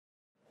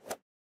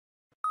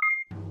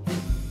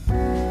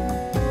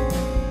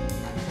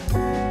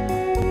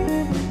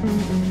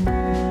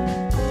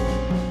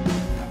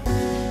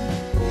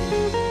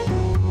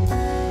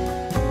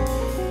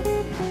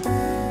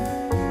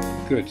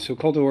Good. So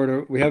call to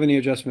order. We have any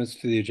adjustments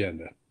to the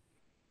agenda?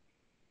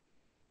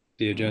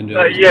 The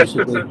agenda is Yes,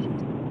 basically...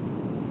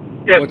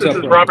 this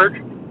is Robert.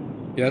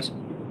 Yes?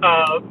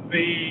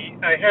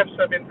 I have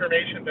some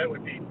information that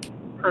would be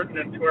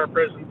pertinent to our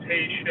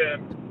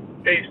presentation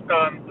based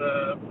on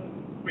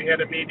we had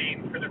a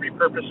meeting for the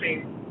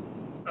repurposing,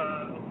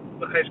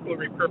 the high school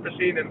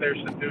repurposing, and there's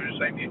some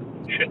news I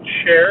should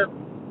share.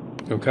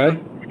 Okay.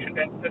 We should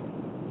end it.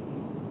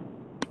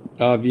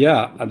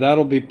 Yeah,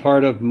 that'll be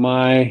part of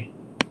my...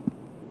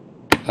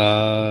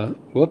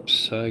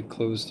 whoops, I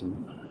closed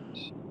them.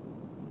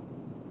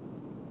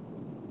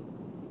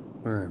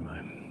 Where am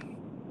I?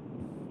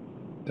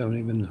 Don't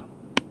even know.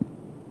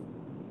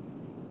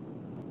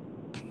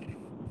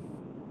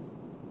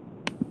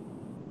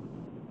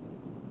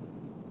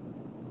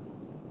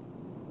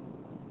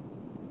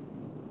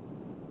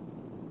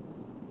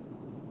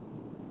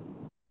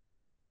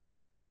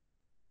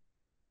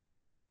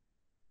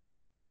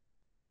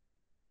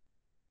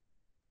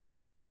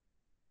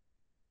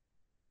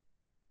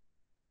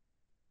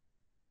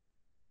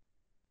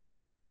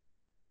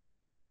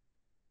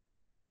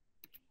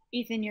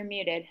 Ethan, you're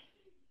muted.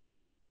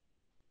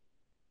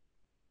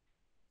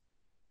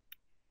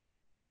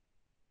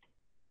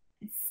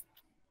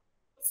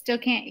 Still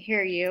can't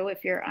hear you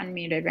if you're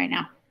unmuted right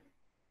now.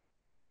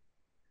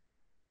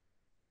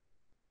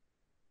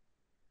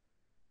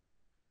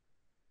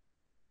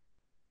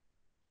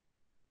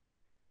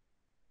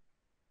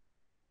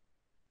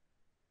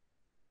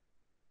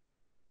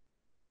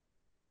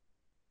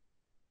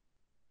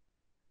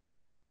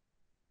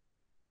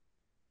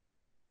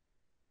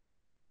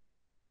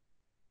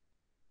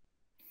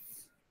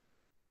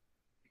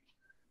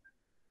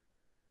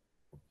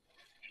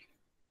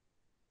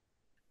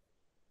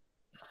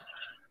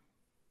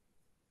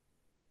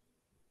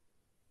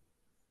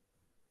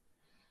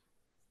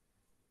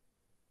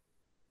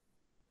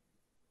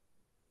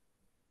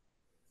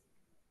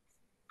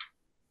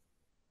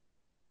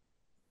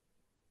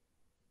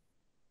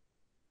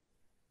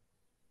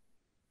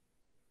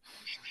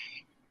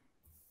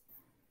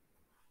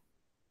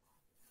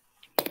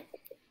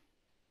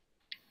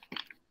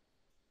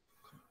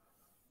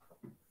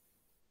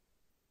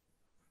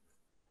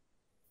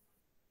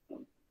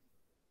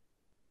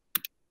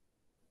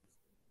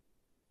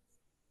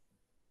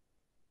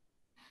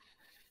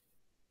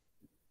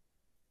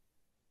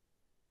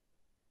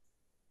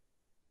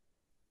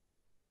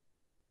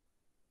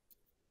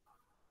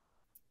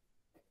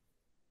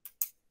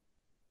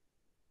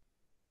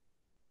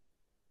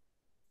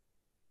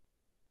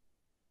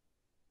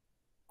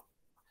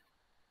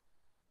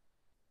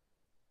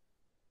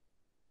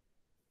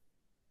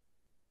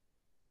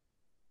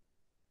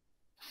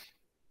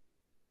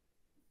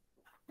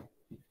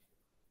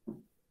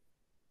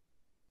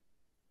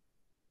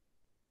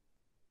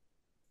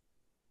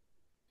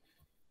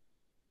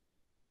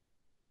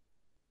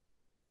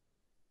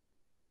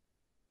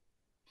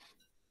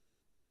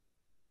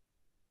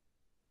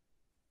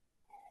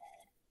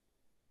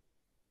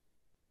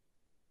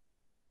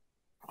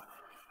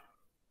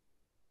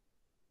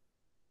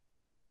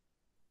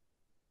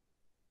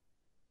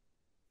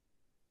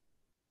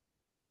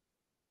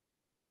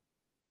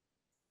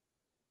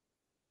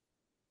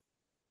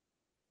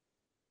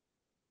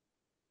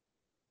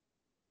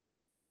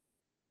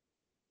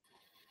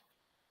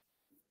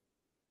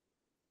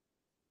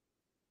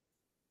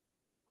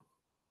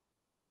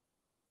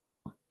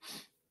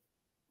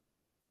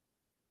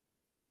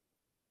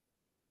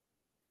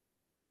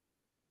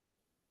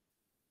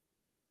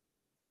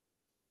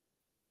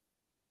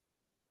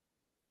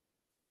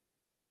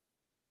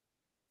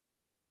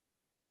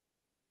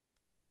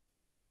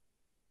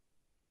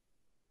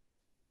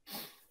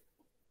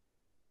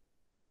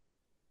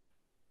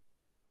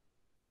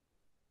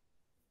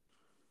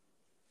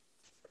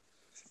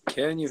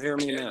 Can you hear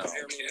me now?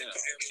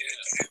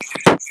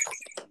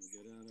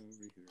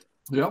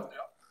 Yep.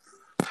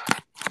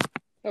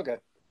 Okay.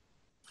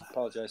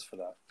 Apologize for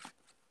that.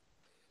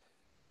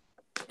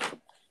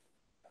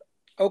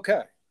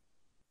 Okay.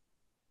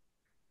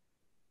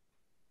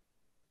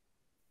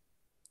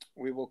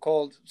 We will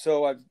call,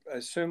 so I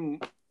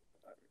assume,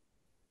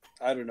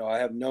 I don't know, I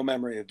have no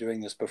memory of doing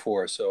this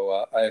before,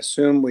 so I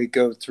assume we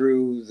go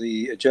through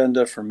the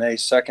agenda for May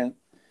 2nd,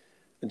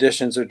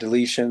 additions or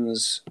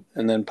deletions,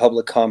 and then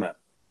public comment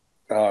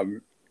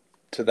to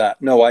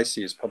that. No, I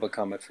see is public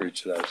comment for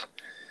each of those.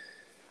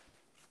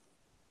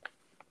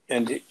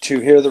 And to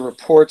hear the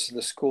reports of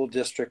the school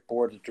district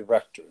board of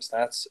directors.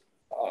 That's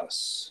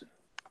us.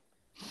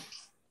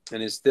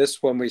 And is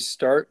this when we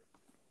start?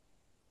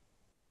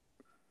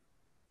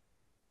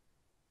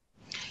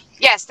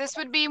 Yes, this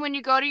would be when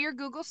you go to your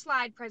Google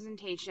slide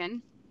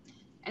presentation.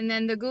 And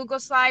then the Google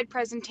slide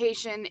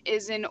presentation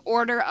is in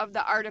order of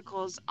the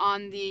articles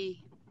on the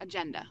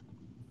agenda.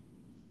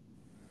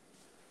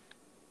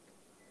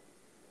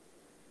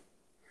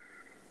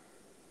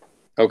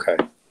 Okay.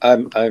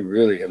 I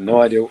really have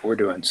no idea what we're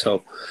doing,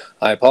 so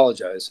I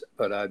apologize,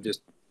 but I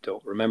just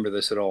don't remember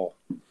this at all.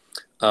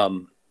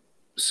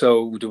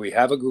 So do we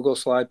have a Google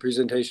slide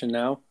presentation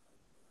now?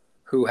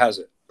 Who has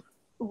it?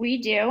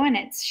 we do, and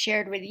it's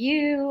shared with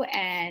you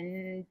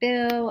and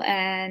Bill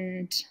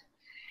and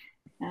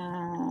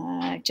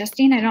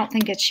Justine. I don't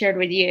think it's shared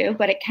with you,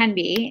 but it can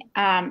be.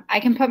 I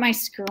can put my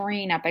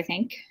screen up, I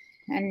think,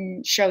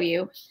 and show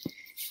you.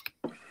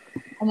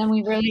 And then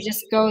we really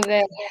just go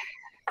this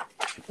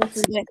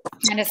is it,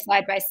 kind of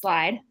slide by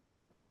slide.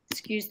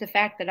 Excuse the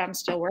fact that I'm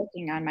still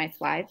working on my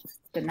slides. It's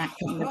been that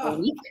kind of a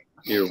week.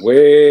 You're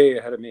way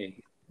ahead of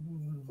me.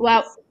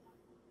 Well,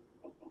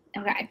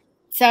 okay.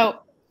 So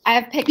I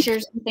have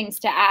pictures and things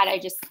to add. I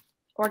just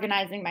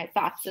organizing my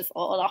thoughts is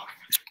a little,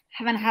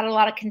 haven't had a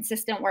lot of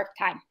consistent work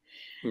time.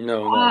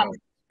 No,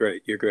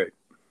 great. You're great.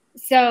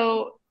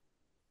 So,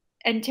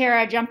 and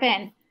Tara, jump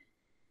in.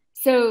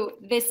 So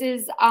this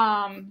is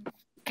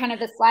kind of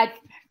the slide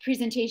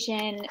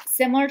presentation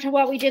similar to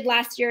what we did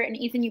last year. And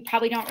Ethan, you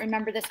probably don't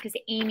remember this because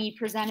Amy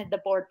presented the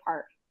board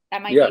part.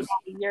 That might be why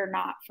you're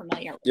not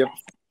familiar with this.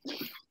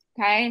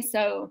 Okay,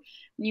 so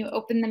when you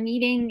open the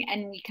meeting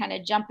and we kind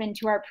of jump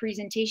into our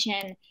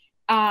presentation.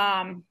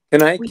 Can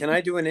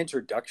I do an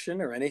introduction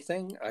or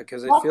anything?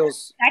 Because it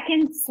feels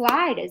second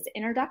slide is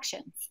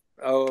introductions.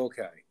 Oh,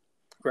 okay.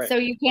 Great. So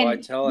you can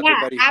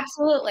everybody.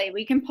 Absolutely.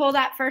 We can pull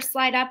that first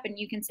slide up and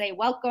you can say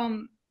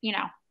welcome, you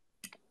know.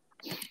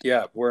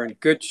 Yeah, we're in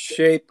good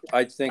shape.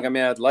 I think, I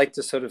mean, I'd like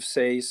to sort of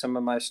say some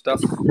of my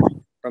stuff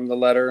from the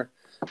letter.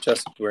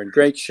 Just we're in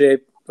great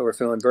shape. We're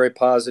feeling very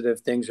positive.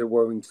 Things are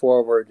moving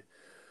forward.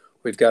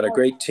 We've got a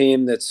great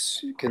team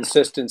that's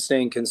consistent,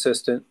 staying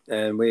consistent.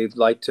 And we're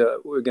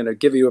going to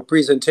give you a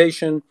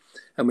presentation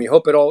and we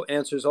hope it all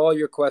answers all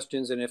your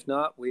questions. And if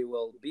not, we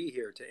will be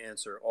here to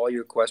answer all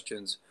your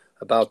questions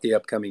about the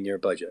upcoming year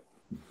budget.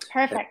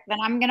 Perfect. Then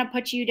I'm going to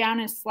put you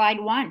down as slide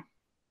 1.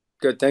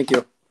 Good. Thank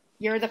you.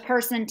 You're the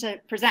person to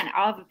present.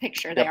 I'll have a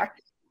picture there.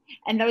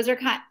 And those are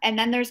and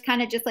then there's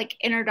kind of just like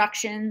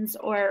introductions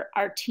or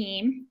our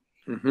team.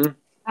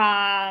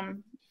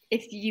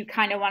 If you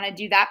kind of want to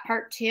do that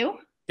part too.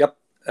 Yep.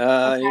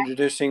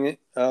 Introducing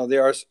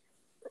the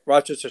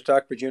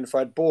Rochester-Stockbridge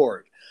Unified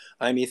Board.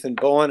 I'm Ethan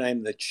Bowen.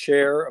 I'm the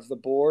chair of the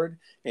board.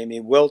 Amy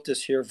Wilt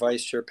is here,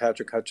 vice chair,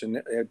 Patrick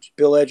Hutchin,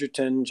 Bill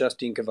Edgerton,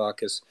 Justine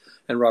Kavakis,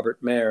 and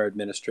Robert Mayer,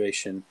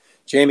 administration.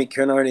 Jamie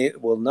Kennardy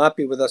will not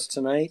be with us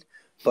tonight,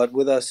 but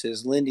with us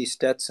is Lindy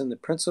Stetson, the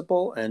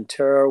principal, and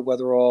Tara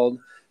Weatherald,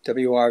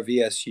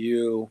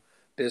 WRVSU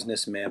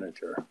business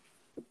manager.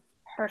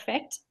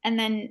 Perfect. And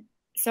then,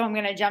 so I'm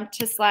going to jump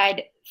to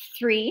slide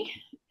 3.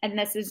 And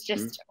this is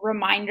just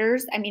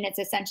reminders. I mean, it's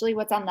essentially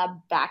what's on the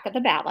back of the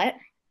ballot.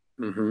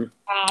 You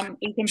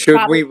can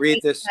Should we read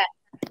this?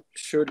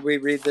 Should we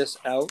read this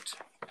out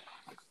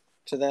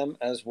to them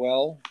as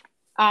well?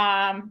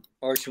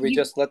 Or should we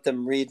just let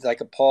them read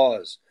like a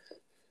pause?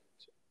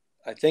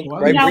 I think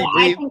we're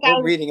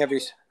reading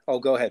every. Oh,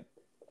 go ahead.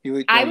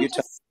 I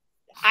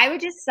would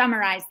just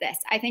summarize this.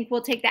 I think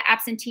we'll take the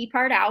absentee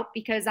part out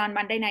because on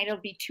Monday night it'll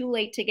be too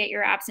late to get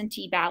your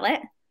absentee ballot.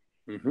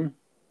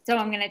 So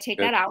I'm going to take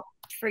that out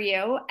for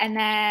you. And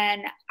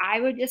then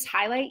I would just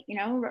highlight, you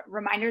know,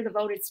 reminder, the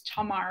vote is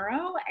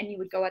tomorrow and you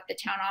would go at the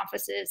town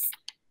offices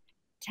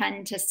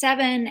 10 to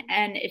 7.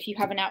 And if you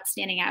have an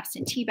outstanding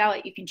absentee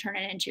ballot, you can turn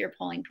it into your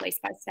polling place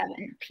by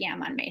 7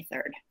 p.m. on May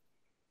 3rd.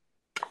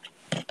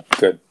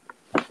 Good.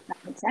 That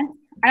makes sense.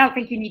 I don't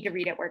think you need to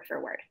read it word for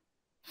word.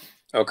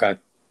 Okay.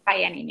 By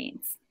any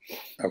means.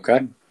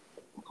 Okay.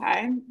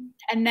 Okay.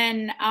 And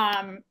then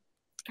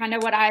kind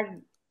of what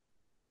I've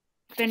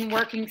been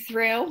working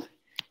through.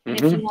 And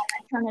if you want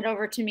to turn it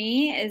over to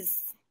me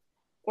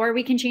or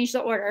we can change the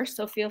order.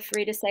 So feel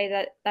free to say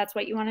that that's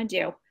what you want to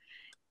do.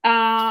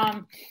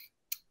 I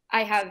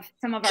have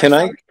some of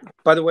our.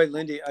 By the way,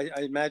 Lindy,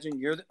 I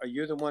imagine are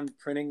you the one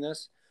printing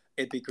this?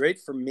 It'd be great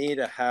for me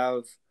to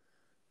have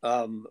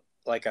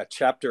like a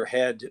chapter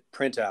head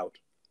printout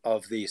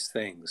of these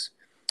things.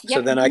 Yep.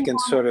 So then I can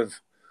sort of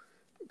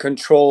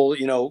control,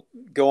 you know,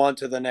 go on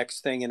to the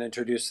next thing and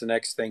introduce the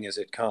next thing as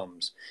it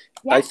comes.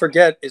 Yep. I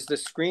forget, is the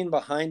screen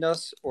behind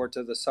us or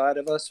to the side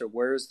of us or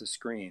where is the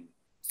screen?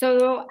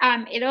 So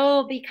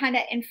it'll be kind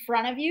of in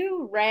front of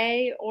you.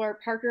 Ray or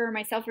Parker or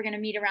myself are going to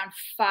meet around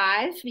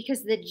 5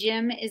 because the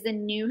gym is a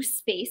new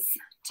space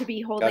to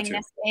be holding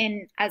this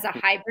in as a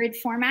hybrid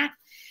format.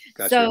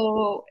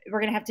 So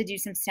we're going to have to do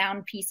some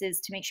sound pieces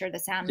to make sure the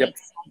sound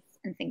makes sense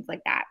and things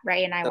like that.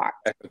 Ray and I walk.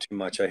 Too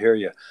much. I hear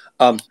you.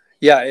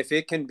 Yeah, if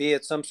it can be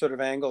at some sort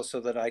of angle so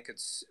that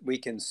we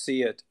can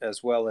see it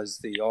as well as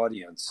the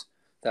audience,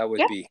 that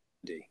would be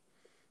handy.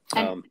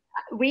 And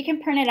we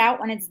can print it out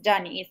when it's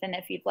done, Ethan,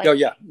 if you'd like. Oh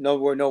yeah, no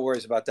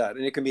worries about that.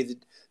 And it can be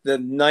the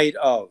night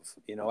of,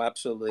 you know,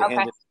 absolutely.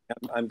 Okay.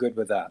 I'm good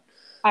with that.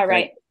 All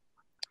right.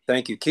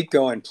 Thank you. Keep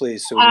going,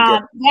 please. So we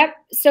can get. Yep.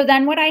 So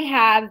then what I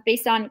have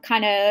based on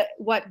kind of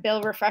what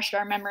Bill refreshed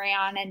our memory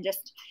on and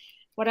just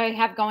what I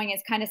have going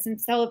is kind of some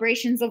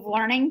celebrations of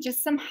learning,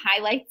 just some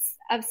highlights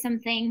of some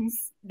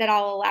things that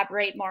I'll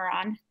elaborate more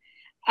on.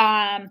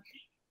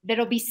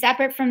 That'll be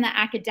separate from the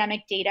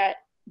academic data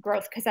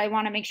growth because I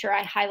want to make sure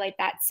I highlight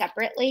that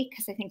separately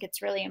because I think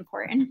it's really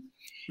important.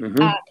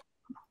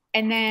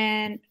 And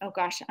then, oh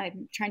gosh,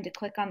 I'm trying to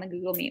click on the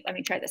Google Meet. Let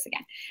me try this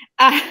again.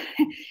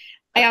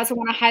 I also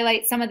want to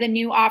highlight some of the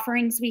new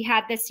offerings we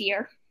had this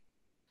year.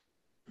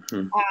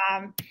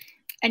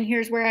 And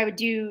here's where I would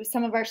do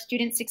some of our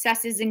student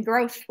successes and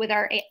growth with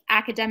our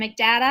academic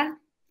data.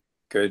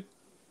 Good.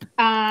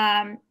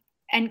 And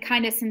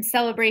kind of some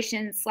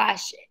celebration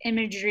 /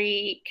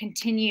 imagery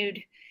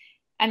continued.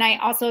 And I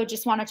also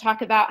just want to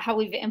talk about how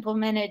we've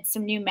implemented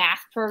some new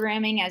math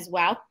programming as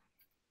well.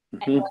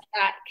 And what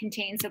that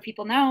contains so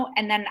people know.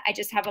 And then I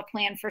just have a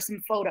plan for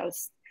some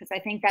photos because I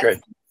think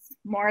that's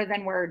more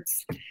than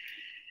words.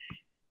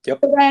 Yep.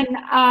 So then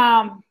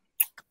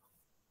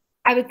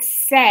I would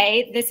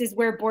say this is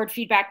where board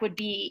feedback would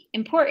be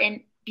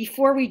important.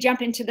 Before we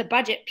jump into the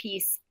budget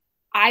piece,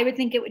 I would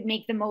think it would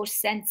make the most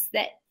sense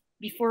that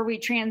before we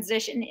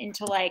transition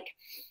into like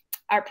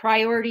our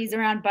priorities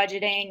around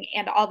budgeting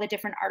and all the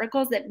different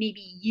articles, that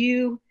maybe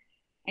you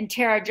and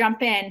Tara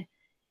jump in,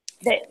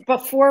 that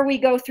before we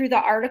go through the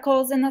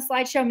articles in the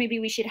slideshow, maybe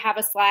we should have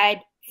a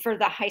slide for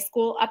the high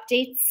school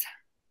updates,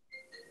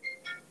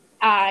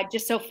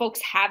 just so folks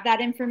have that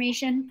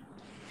information.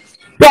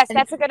 Yes,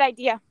 that's a good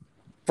idea.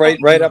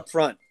 Right up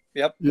front.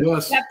 Yep.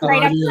 Yes. Yep,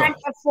 right up front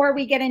before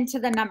we get into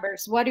the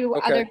numbers. What do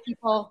other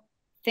people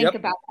think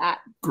about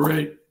that?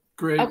 Great.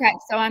 Okay,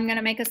 so I'm going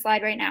to make a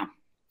slide right now.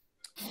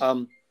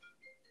 And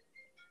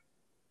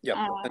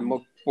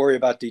we'll worry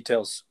about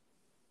details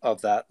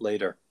of that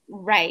later.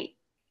 Right.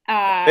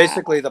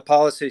 Basically, the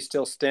policy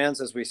still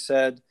stands as we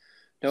said.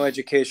 No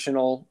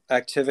educational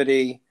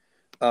activity.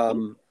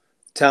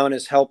 Town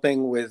is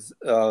helping with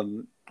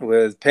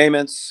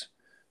payments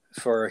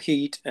for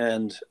heat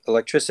and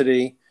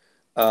electricity,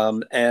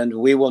 and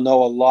we will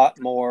know a lot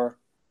more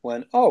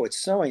when it's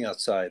snowing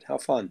outside. How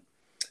fun!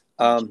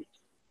 At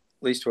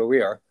least where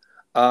we are.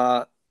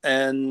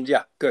 And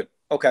yeah, good.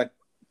 Okay,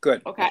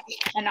 good. Okay,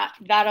 and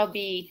that'll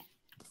be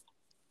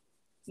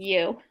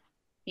you,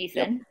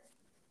 Ethan.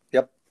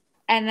 Yep.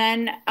 And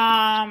then,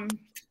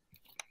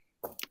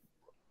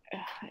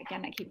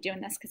 again, I keep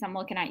doing this because I'm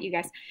looking at you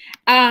guys.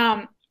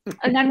 And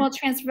then we'll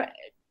transfer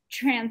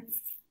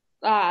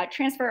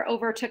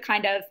over to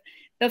kind of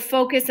the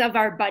focus of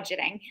our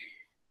budgeting,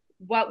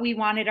 what we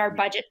wanted our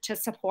budget to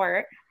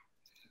support.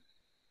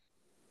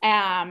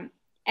 And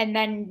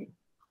then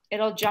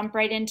it'll jump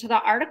right into the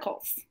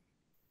articles.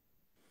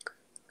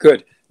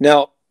 Good.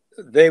 Now,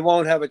 they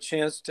won't have a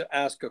chance to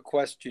ask a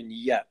question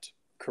yet,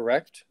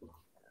 correct?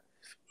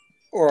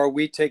 Or are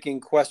we taking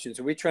questions?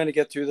 Are we trying to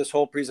get through this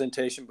whole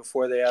presentation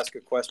before they ask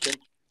a question?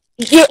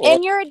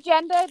 In your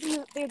agenda,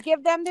 you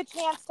give them the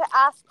chance to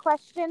ask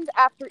questions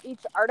after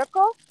each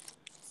article.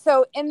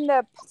 So in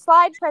the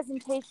slide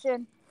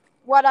presentation,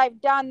 what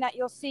I've done that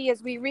you'll see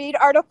is we read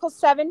Article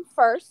 7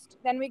 first,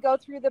 then we go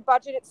through the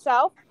budget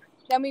itself,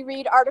 then we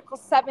read Article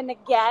 7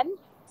 again.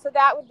 So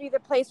that would be the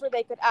place where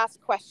they could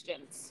ask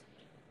questions.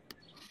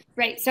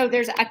 Right. So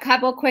there's a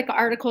couple quick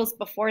articles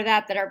before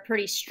that are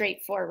pretty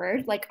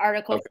straightforward, like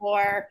Article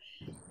 4,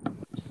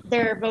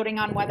 they're voting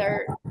on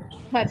whether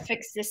to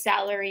fix the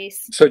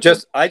salaries. So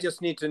I just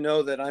need to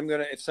know that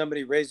if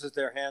somebody raises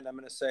their hand, I'm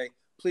going to say,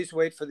 please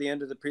wait for the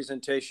end of the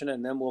presentation,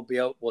 and then we'll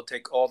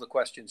take all the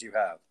questions you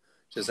have.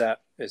 Is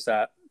that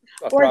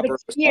a proper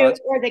response?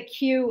 Or the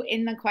cue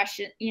in the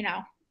question,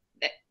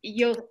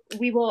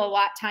 we will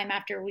allot time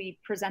after we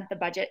present the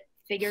budget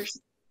figures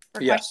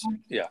for questions.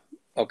 Yeah.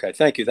 Okay.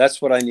 Thank you.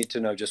 That's what I need to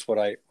know. Just what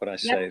I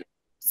say.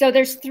 So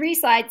there's 3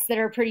 slides that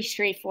are pretty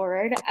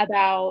straightforward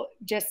about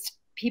just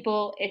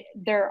people,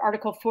 their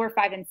Article 4,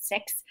 5, and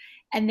 6,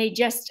 and they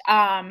just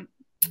talk.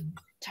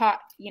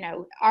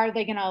 Are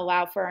they going to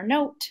allow for a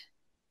note?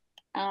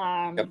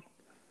 All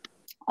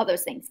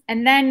those things,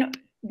 and then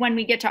when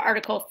we get to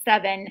Article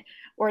 7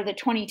 or the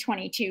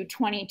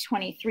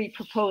 2022-2023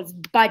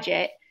 proposed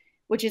budget,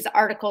 which is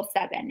Article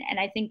 7, and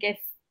I think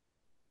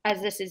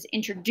as this is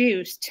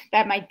introduced,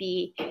 that might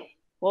be.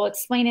 We'll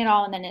explain it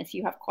all, and then if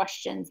you have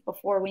questions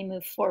before we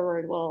move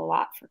forward, we'll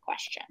allot for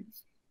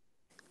questions.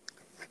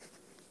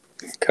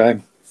 Okay.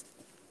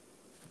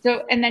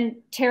 So, and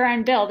then Tara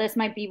and Bill, this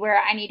might be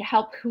where I need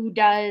help. Who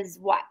does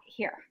what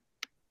here?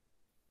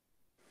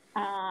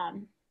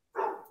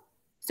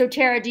 So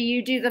Tara, do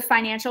you do the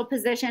financial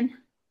position?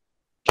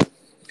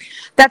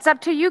 That's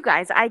up to you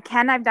guys. I've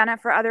done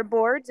it for other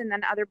boards, and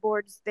then other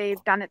boards,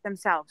 they've done it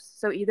themselves.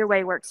 So either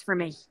way works for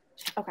me.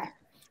 Okay.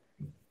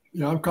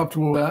 Yeah, I'm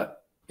comfortable with that.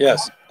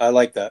 Yes, I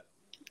like that.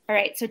 All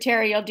right. So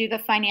Tara, you'll do the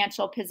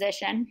financial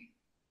position.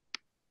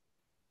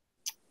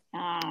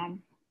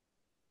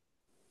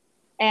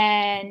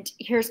 And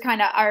here's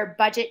kind of our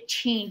budget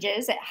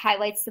changes. It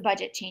highlights the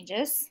budget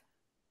changes.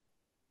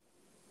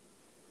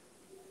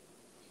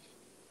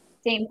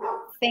 Same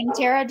thing,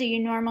 Tara. Do you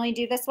normally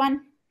do this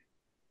one?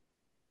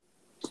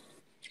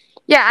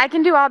 Yeah, I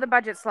can do all the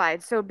budget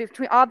slides. So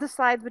between all the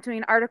slides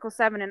between Article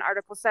 7 and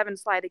Article 7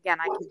 slide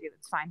again, I can do.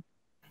 It's fine.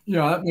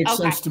 Yeah, that makes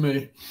sense to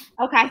me.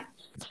 Okay.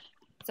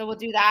 So we'll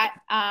do that.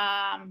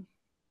 I'm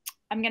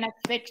going to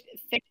fix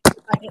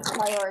budget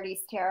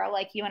priorities, Tara,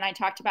 like you and I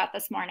talked about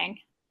this morning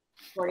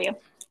for you.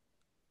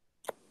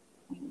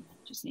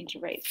 just need to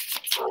write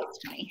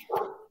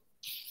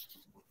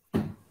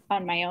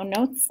on my own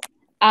notes.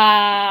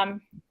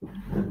 And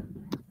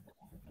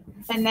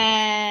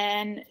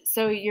then,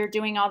 so you're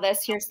doing all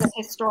this. Here's the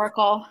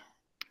historical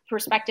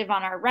perspective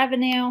on our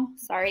revenue.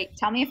 Sorry,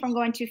 tell me if I'm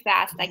going too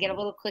fast. I get a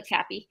little click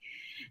happy.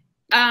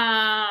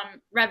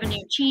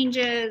 Revenue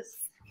changes,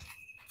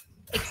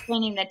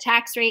 explaining the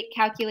tax rate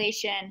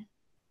calculation.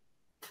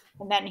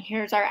 And then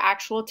here's our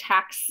actual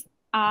tax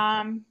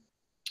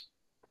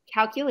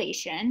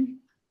calculation.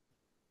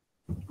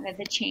 And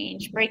the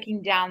change,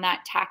 breaking down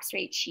that tax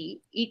rate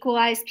sheet.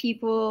 Equalized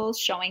pupils,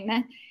 showing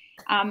that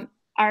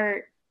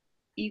our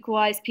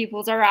equalized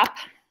pupils are up.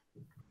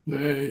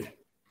 Yay.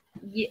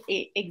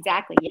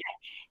 Exactly. Yeah.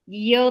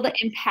 Yield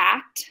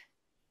impact,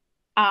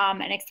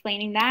 and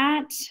explaining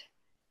that.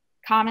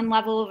 Common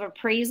level of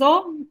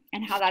appraisal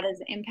and how that has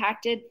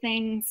impacted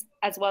things,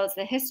 as well as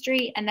the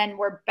history. And then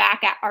we're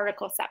back at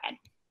Article 7.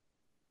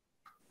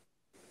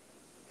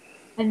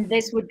 And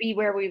this would be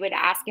where we would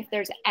ask if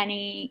there's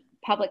any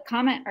public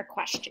comment or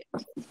questions.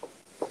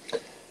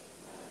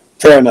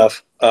 Fair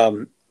enough.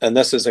 And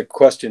this is a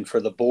question for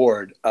the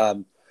board.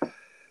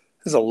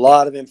 There's a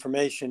lot of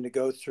information to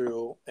go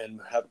through and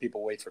have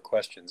people wait for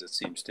questions, it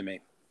seems to me.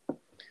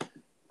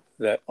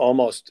 That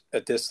almost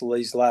at these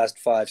last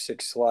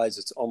 5-6 slides,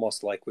 it's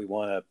almost like we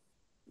want to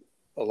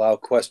allow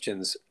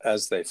questions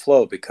as they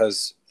flow,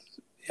 because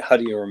how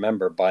do you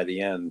remember by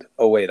the end?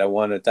 Oh, wait, I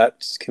wanted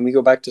that. Can we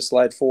go back to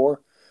slide 4?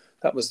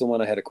 That was the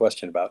one I had a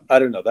question about. I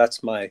don't know.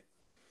 That's my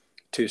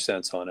 2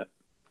 cents on it.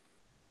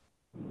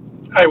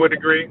 I would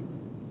agree.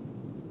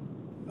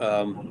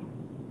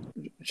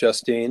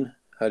 Justine,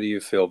 how do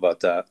you feel about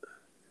that?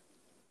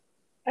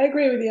 I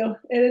agree with you.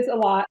 It is a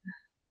lot.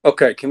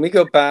 Okay, can we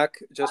go back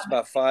just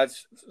about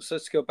 5? So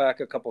let's go back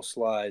a couple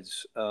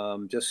slides,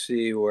 just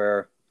see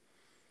where.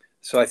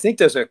 So I think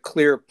there's a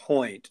clear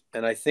point,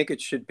 and I think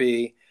it should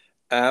be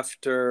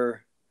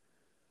after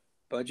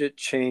budget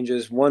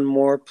changes. One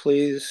more,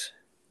 please.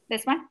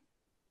 This one?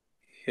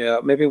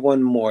 Yeah, maybe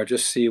one more,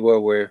 just see where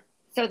we're.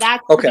 So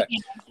that's okay.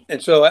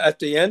 And so at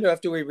the end,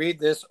 after we read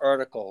this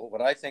article,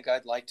 what I think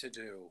I'd like to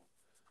do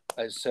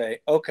is say,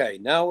 okay,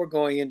 now we're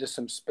going into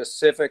some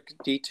specific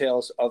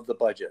details of the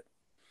budget.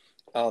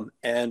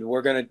 And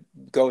we're going to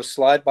go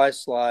slide by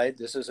slide.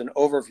 This is an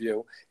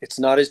overview. It's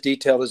not as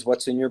detailed as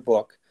what's in your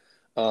book,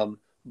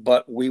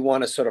 but we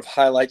want to sort of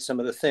highlight some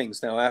of the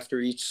things. Now, after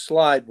each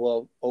slide,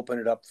 we'll open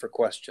it up for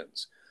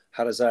questions.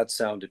 How does that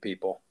sound to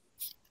people?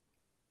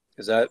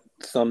 Is that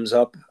thumbs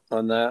up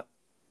on that?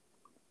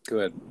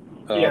 Good.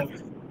 Yes.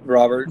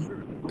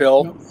 Robert,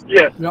 Bill?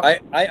 Yes.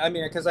 I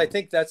mean, because I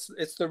think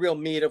it's the real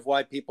meat of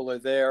why people are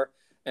there,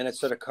 and it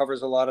sort of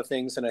covers a lot of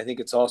things, and I think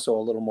it's also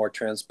a little more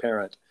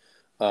transparent.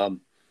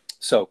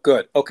 So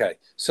good. Okay.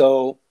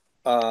 So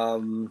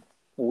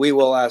we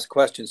will ask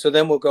questions. So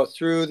then we'll go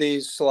through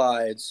these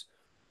slides,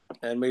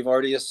 and we've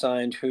already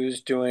assigned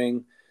who's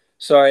doing.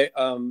 Sorry.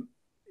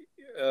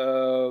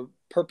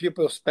 Per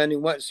pupil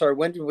spending. What? Sorry.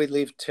 When did we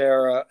leave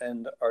Tara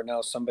and are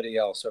now somebody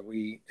else?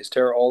 Is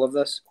Tara all of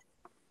this?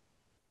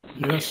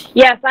 Yes.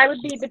 Yes, I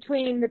would be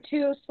between the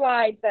 2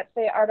 slides that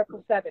say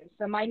Article 7.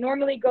 So I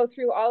normally go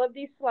through all of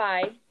these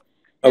slides.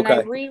 And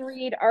I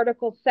reread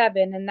Article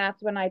 7, and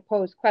that's when I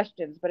pose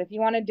questions. But if you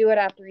want to do it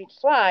after each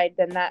slide,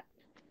 then that's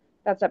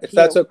up to you. If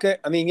that's okay.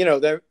 I mean,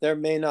 there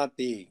may not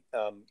be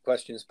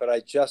questions, but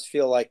I just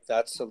feel like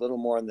that's a little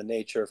more in the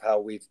nature of how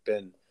we've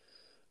been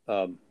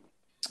open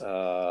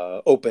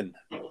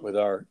with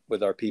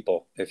our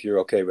people, if you're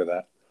okay with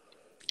that.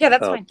 Yeah,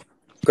 that's fine.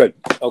 Good.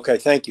 Okay,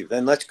 thank you.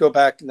 Then let's go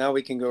back. Now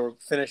we can go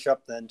finish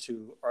up then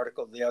to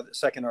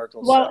second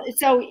article. Well,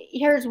 so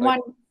here's one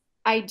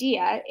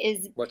idea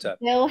is what's that?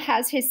 Bill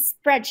has his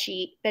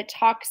spreadsheet that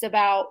talks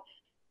about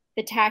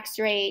the tax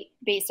rate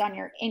based on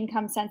your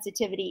income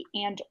sensitivity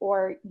and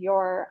or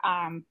your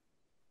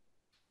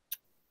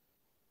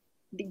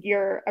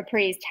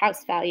appraised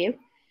house value.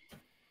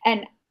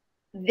 And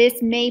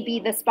this may be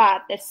the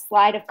spot, this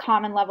slide of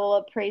common level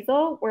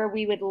appraisal, where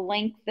we would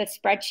link the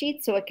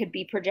spreadsheet so it could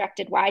be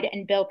projected wide,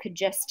 and Bill could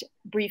just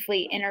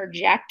briefly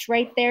interject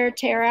right there,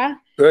 Tara.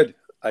 Good.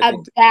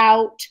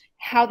 About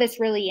how this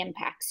really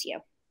impacts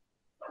you.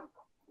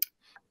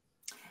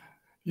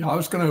 Yeah, I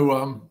was going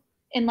to.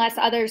 Unless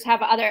others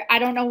have I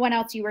don't know what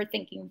else you were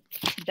thinking,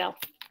 Bill,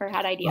 or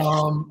had ideas.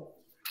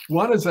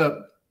 One is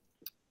the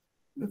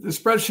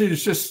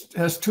spreadsheet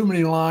has too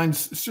many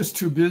lines. It's just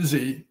too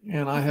busy.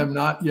 And I have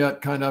not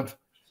yet kind of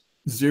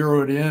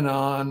zeroed in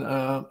on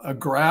a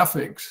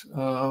graphics,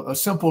 a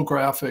simple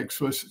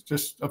graphics with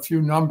just a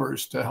few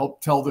numbers to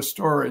help tell the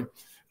story.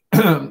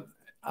 So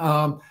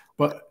I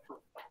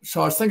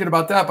was thinking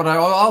about that, but I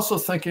was also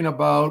thinking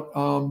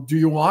about, do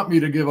you want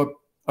me to give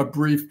a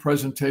brief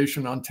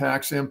presentation on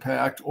tax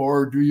impact,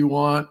 or do you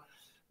want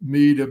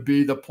me to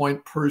be the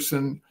point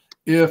person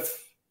if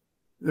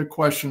the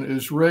question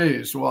is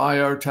raised? Why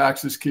our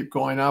taxes keep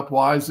going up?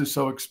 Why is this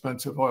so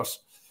expensive to us?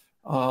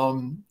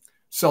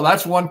 So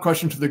that's one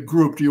question to the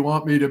group. Do you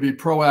want me to be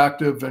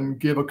proactive and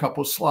give a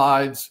couple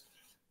slides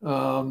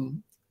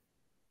on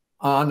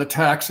the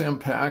tax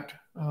impact?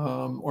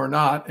 or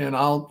not, and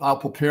I'll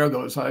prepare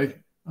those. I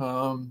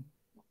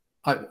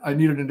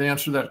needed an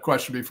answer to that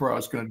question before I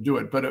was going to do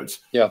it, but it's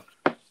yeah.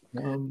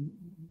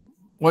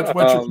 What's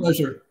your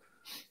pleasure?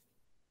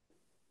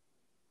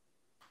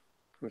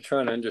 I'm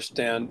trying to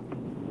understand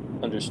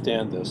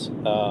this.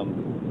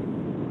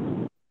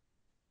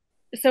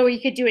 So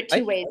we could do it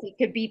two ways. It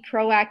could be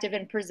proactive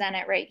and present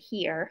it right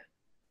here.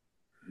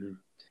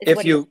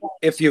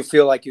 If you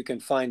feel like you can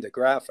find a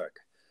graphic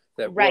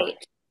that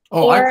works.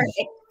 Oh, or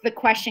if the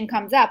question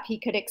comes up, he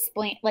could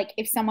explain, like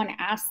if someone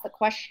asks the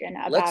question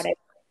about it.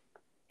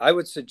 I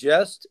would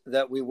suggest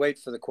that we wait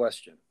for the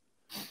question.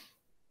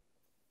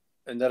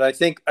 And that I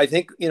think,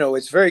 you know,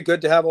 it's very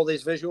good to have all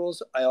these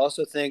visuals. I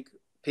also think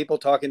people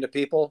talking to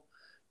people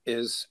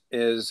is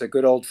a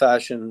good old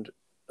fashioned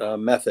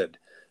method.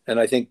 And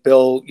I think,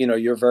 Bill, you know,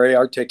 you're very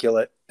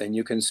articulate and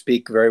you can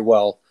speak very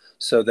well,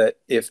 so that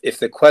if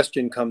the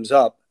question comes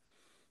up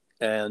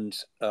and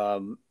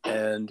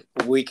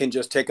we can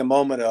just take a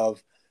moment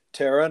of,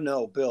 Tara,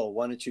 no, Bill,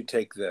 why don't you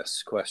take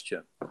this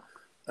question?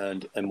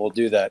 And we'll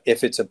do that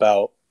if it's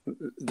about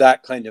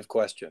that kind of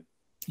question.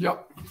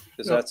 Yep.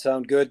 Does that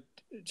sound good,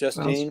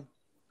 Justine?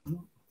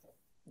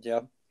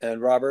 Yeah.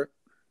 And Robert?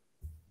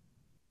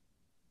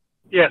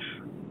 Yes.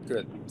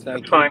 Good.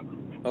 Thank you.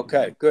 Fine.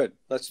 Okay, good.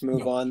 Let's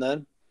move on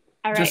then.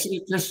 All right.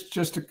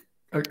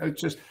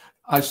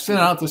 I sent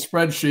out the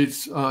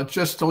spreadsheets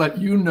just to let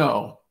you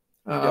know.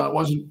 It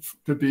wasn't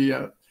to be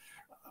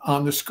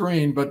on the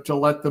screen, but to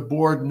let the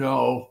board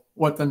know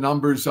what the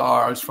numbers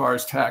are as far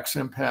as tax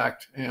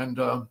impact. And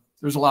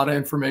there's a lot of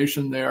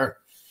information there,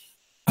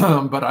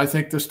 but I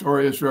think the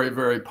story is very,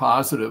 very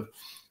positive.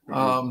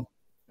 And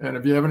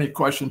if you have any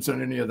questions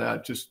on any of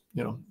that, just,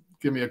 you know,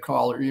 give me a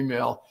call or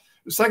email.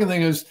 The second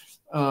thing is,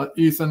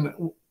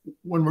 Ethan,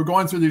 when we're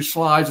going through these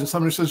slides and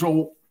somebody says,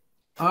 well,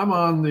 I'm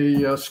on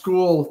the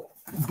school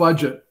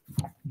budget,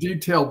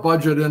 detailed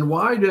budget, and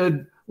why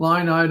did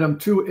line item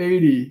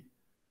 280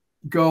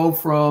 go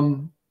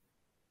from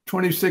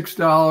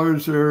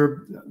 $26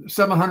 or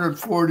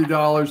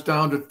 $740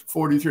 down to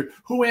 $43?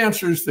 Who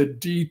answers the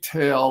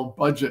detailed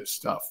budget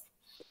stuff?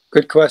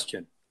 Good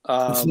question.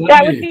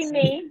 That would be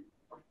me.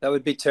 That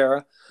would be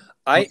Tara.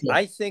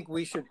 I think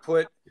we should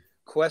put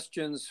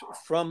questions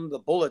from the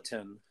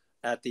bulletin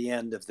at the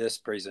end of this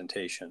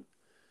presentation.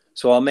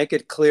 So I'll make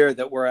it clear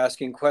that we're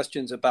asking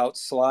questions about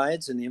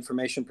slides and the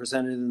information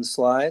presented in the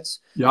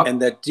slides,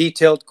 and that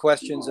detailed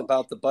questions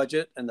about the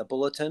budget and the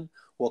bulletin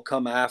will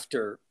come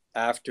after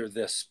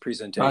this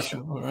presentation.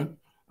 Gotcha. All right.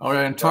 All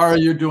right. And Tara,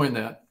 you're doing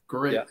that.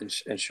 Great. Yeah,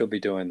 and she'll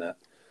be doing that.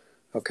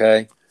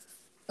 Okay.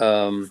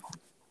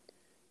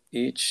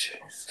 Each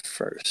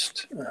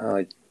first.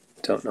 I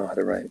don't know how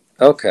to write.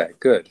 Okay,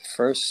 good.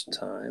 First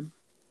time.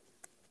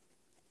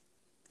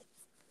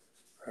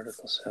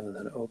 Article 7,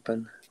 then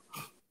open.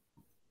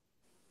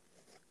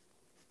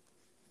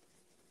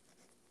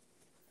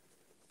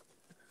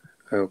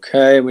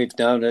 Okay, we've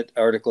down at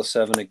Article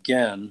 7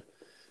 again.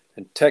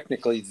 And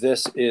technically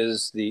this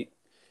is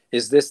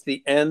this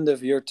the end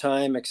of your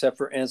time except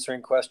for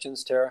answering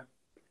questions, Tara?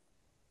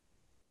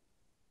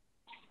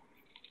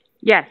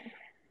 Yes.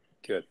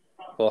 Good.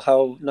 Well,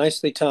 how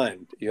nicely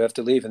timed. You have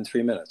to leave in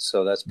 3 minutes,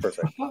 so that's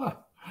perfect.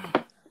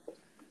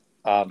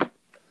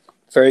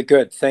 Very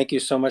good. Thank you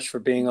so much for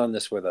being on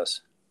this with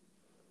us.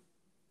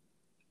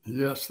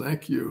 Yes,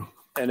 thank you.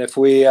 And if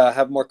we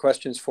have more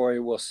questions for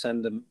you, we'll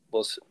send them.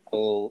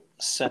 We'll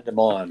send them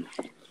on.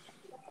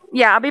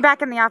 Yeah, I'll be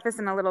back in the office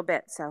in a little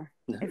bit. So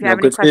if you have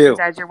any questions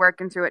as you're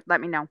working through it, let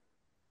me know.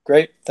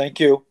 Great. Thank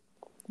you.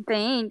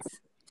 Thanks.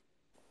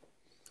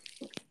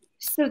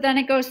 So then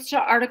it goes to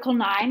Article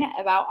 9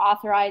 about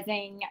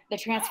authorizing the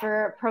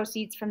transfer of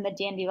proceeds from the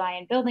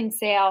Dandelion building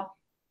sale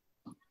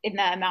in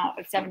the amount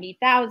of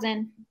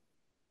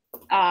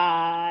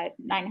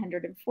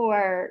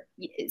 $70,904.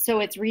 So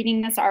it's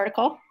reading this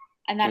article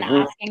and then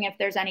asking if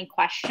there's any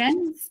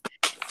questions.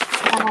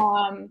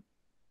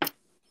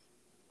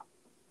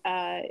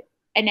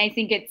 And I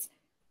think it's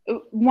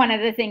one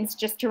of the things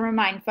just to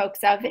remind folks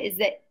of is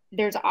that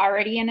there's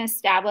already an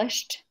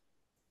established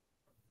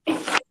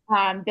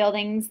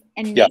buildings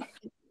and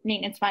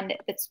maintenance fund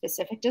that's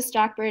specific to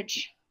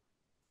Stockbridge.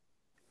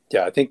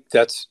 Yeah, I think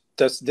that's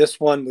this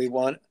one we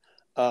want.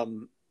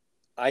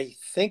 I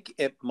think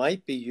it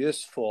might be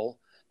useful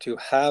to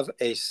have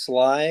a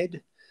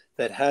slide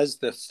that has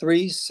the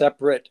 3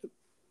 separate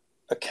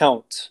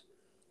accounts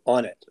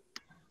on it,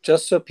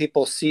 just so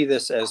people see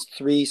this as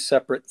 3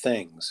 separate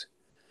things.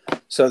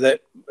 So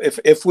that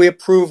if we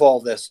approve all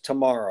this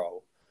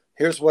tomorrow,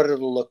 here's what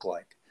it'll look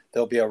like.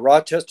 There'll be a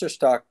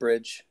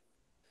Rochester-Stockbridge.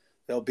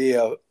 There'll be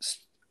a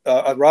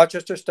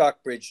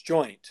Rochester-Stockbridge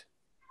joint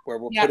where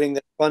we're putting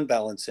the fund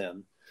balance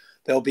in.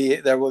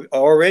 There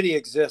already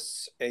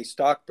exists a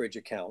Stockbridge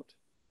account,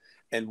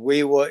 and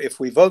we will, if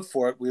we vote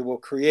for it, we will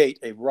create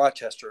a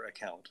Rochester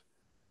account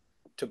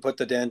to put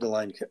the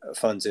Dandelion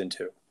funds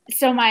into.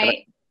 So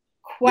my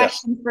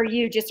question for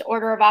you, just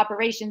order of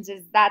operations,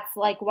 is that's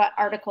like what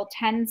Article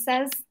 10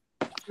 says?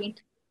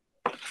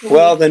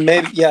 Well, then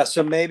maybe, yeah,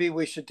 so maybe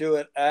we should do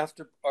it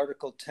after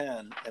Article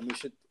 10, and we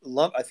should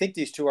lump, I think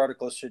these two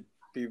articles should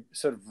be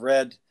sort of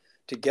read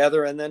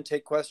together and then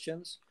take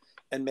questions.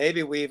 And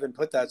maybe we even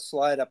put that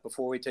slide up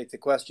before we take the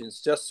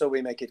questions, just so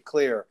we make it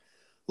clear.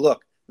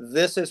 Look,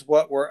 this is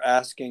what we're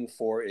asking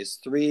for is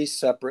 3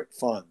 separate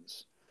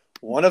funds.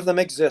 One of them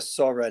exists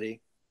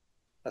already.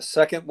 A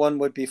second one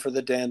would be for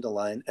the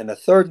dandelion, and a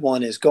third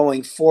one is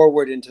going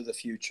forward into the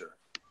future.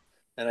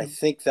 And I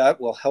think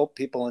that will help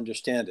people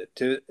understand it.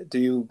 Do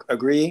you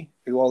agree?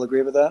 Do you all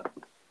agree with that?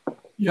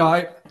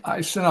 Yeah,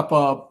 I sent up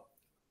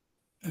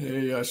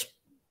a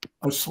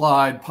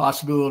slide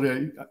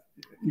possibility.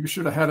 You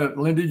should have had it.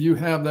 Lindy, do you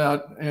have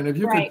that? And if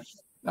you could,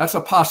 that's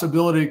a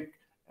possibility.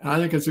 And I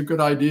think it's a good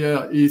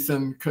idea,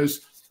 Ethan,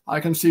 because I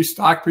can see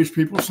Stockbridge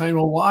people saying,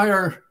 well, why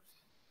are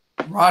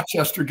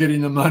Rochester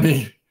getting the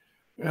money?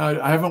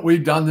 Haven't we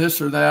done this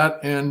or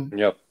that? And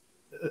yep.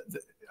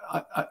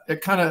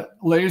 It kind of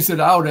lays it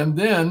out. And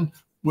then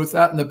with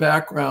that in the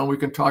background, we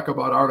can talk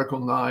about Article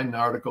 9,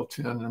 Article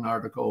 10, and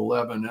Article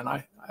 11. And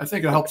I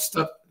think it helps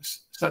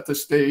set the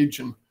stage.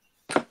 And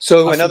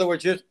so in other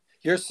words,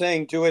 you're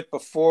saying do it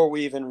before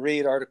we even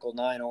read Article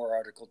 9 or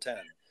Article 10.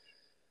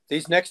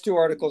 These next 2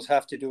 articles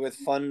have to do with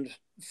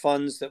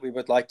funds that we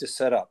would like to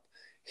set up.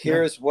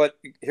 Here's what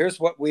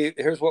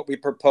we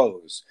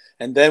propose,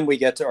 and then we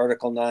get to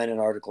Article 9 and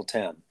Article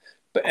 10.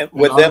 But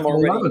with them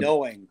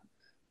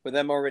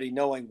already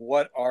knowing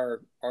what our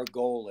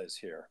goal is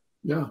here.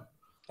 Yeah.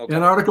 Okay.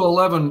 And Article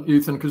 11,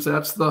 Ethan, because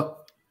that's the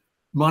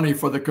money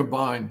for the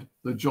combined,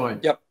 the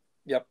joint. Yep.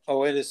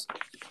 Oh, it is.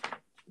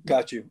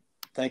 Got you.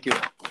 Thank you.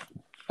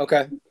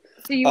 Okay.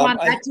 So you want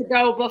that to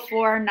go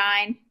before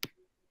 9?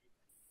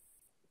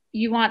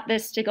 You want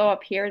this to go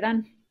up here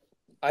then?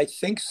 I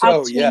think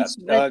so, yes.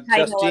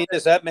 Justine,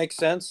 does that make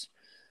sense?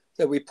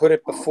 That we put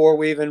it before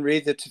we even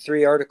read the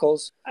 3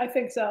 articles? I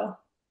think so.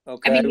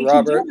 Okay, I mean, we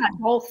Robert. can do that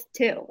both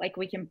too. Like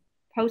we can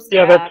post.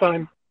 Yeah, that's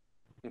fine.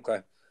 Okay.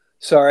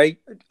 Sorry,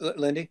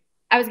 Lindy.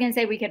 I was going to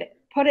say we could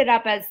put it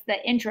up as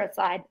the intro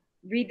slide,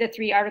 read the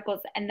 3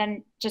 articles, and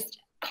then just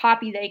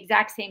copy the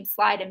exact same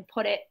slide and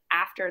put it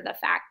after the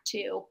fact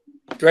too.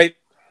 Great.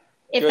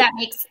 If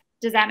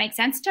does that make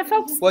sense to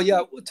folks? Well,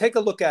 yeah, take a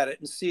look at it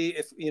and see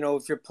if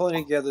if you're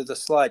putting together the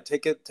slide,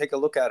 take a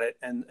look at it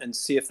and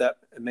see if that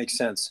makes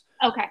sense.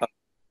 Okay.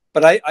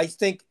 But I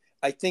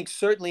think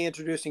certainly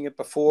introducing it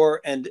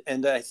before and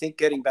I think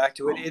getting back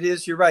to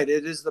it, you're right.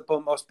 It is the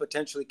most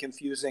potentially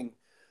confusing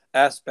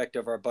aspect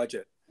of our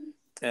budget.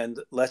 And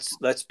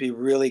let's be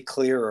really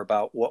clear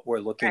about what we're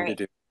looking to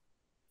do.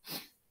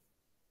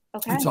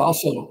 Okay. It's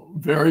also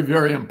very,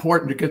 very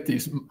important to get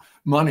these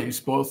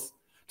monies both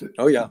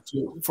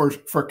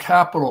for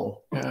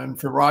capital and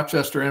for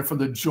Rochester and for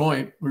the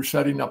joint. We're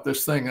setting up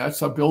this thing.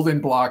 That's a building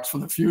blocks for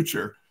the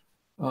future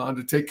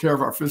to take care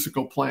of our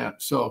physical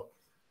plant. So,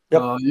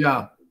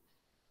 yeah.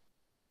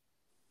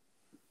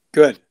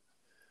 Good.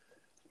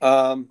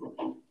 Then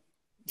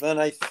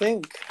I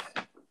think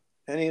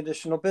any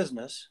additional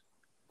business.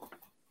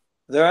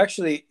 There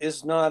actually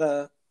is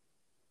not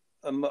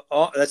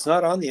that's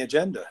not on the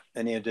agenda,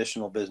 any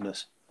additional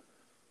business.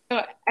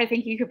 So I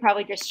think you could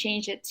probably just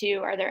change it to,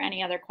 are there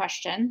any other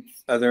questions?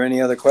 Are there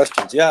any other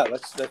questions? Yeah,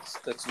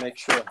 let's make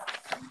sure.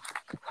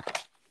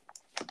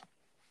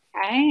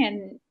 Okay,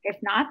 and if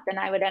not, then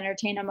I would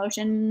entertain a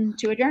motion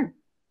to adjourn.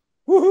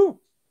 Woohoo!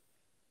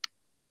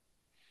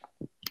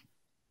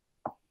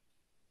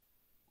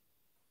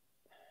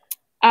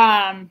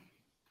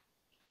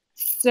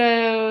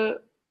 So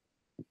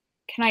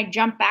can I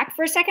jump back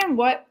for a second?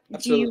 What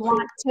Absolutely. Do you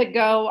want to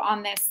go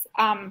on this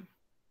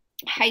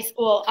high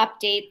school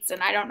updates?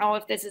 And I don't know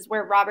if this is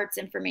where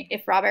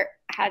if Robert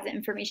has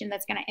information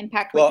that's going to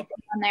impact what you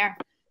put on there.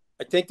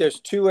 I think there's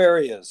 2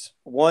 areas.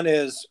 One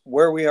is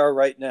where we are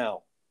right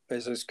now,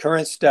 is his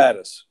current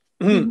status.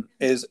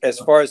 Is as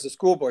far as the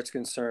school board's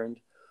concerned,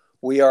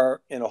 we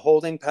are in a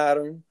holding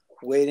pattern,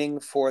 waiting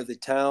for the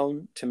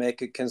town to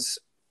make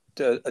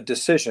a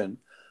decision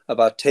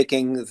about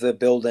taking the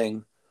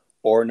building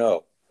or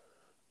no.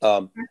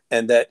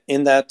 And that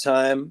in that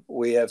time,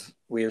 we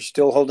are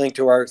still holding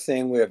to our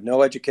thing. We have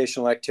no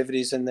educational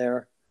activities in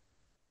there.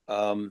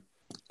 And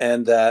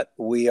that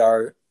we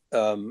are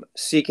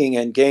seeking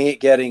and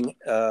getting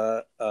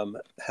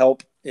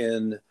help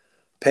in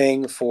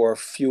paying for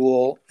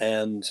fuel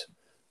and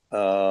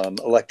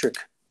electric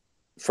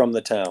from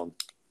the town.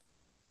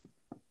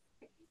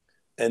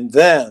 And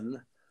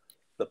then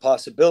the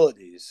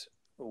possibilities,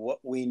 what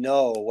we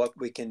know, what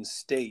we can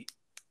state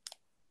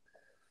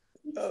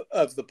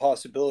of the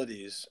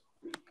possibilities.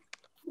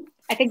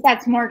 I think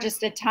that's more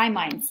just a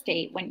timeline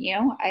state, wouldn't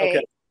you?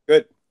 Okay,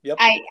 good. Yep.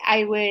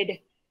 I would,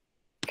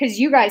 because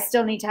you guys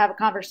still need to have a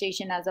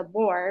conversation as a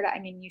board. I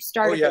mean, you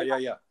started the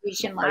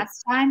conversation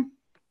last time,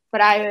 but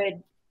I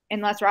would,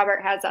 unless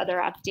Robert has other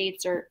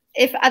updates or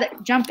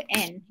jump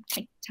in,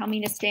 like, tell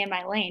me to stay in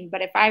my lane.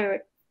 But if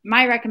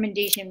my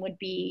recommendation would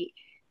be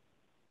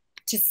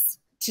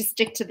to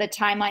stick to the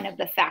timeline of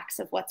the facts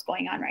of what's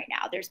going on right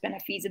now. There's been a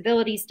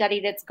feasibility study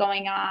that's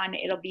going on.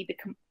 It'll be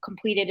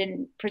completed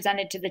and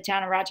presented to the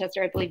town of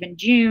Rochester, I believe, in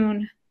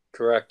June.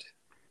 Correct.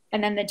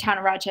 And then the town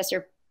of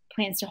Rochester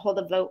plans to hold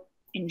a vote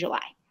in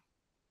July.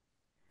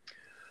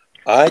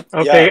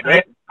 Okay,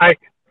 yeah.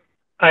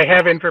 I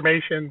have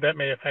information that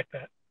may affect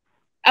that.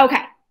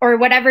 Okay, or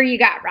whatever you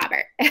got,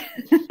 Robert.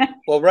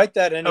 Well, write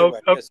that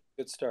anyway. Oh. That's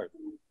a good start.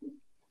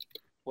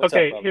 What's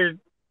okay, up, here.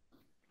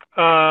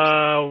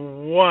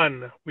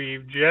 One,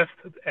 we've just,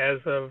 as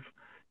of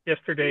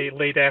yesterday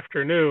late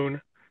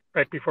afternoon,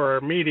 right before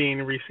our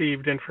meeting,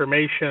 received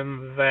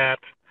information that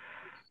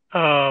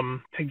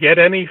to get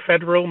any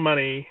federal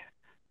money,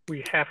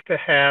 we have to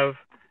have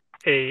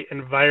a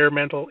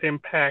environmental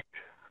impact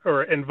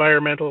or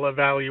environmental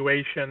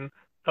evaluation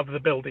of the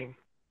building.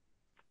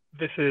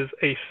 This is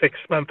a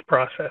 6-month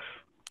process.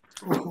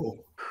 Oh.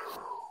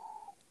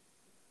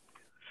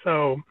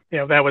 So,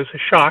 that was a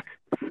shock.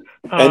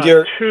 And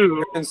your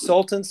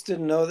consultants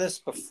didn't know this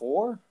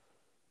before?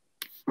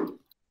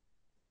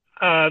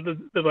 They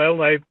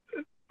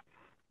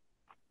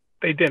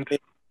didn't.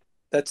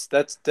 That's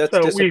so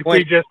disappointing.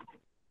 we just,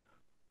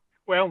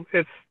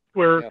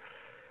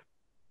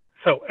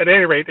 So at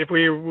any rate, if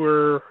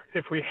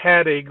we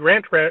had a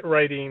grant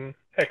writing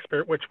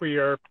expert, which we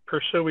are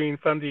pursuing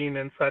funding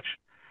and such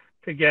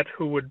to get,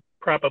 who would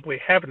probably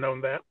have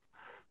known that,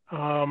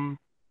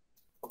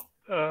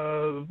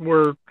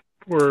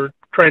 we're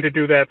trying to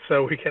do that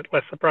so we get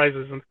less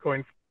surprises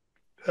going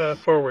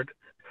forward.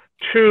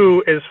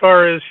 Two, as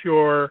far as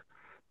your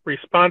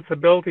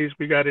responsibilities,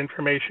 we got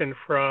information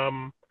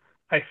from,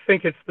 I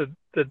think it's the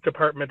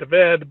Department of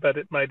Ed, but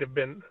it might have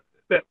been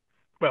that,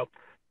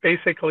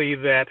 basically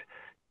that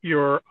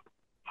your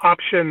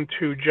option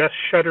to just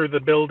shutter the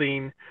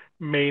building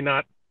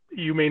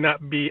you may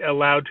not be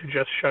allowed to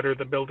just shutter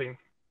the building.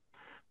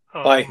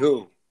 By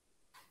who?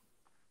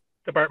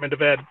 Department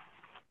of Ed.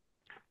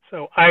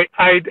 So I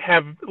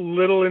have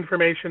little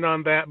information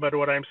on that, but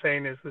what I'm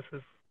saying is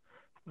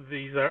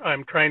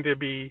I'm trying to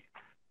be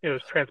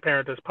as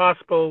transparent as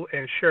possible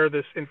and share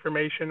this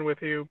information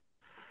with you.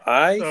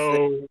 Please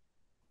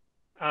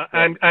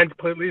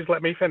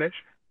let me finish.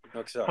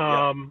 Okay,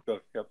 sorry.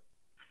 Yep.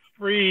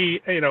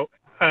 Three,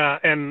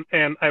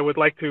 and I would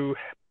like to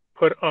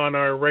put on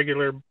our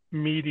regular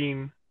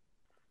meeting,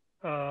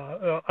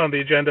 on the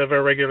agenda of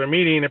our regular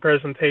meeting, a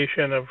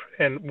presentation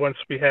and once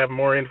we have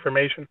more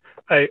information.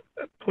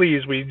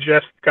 We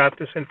just got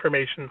this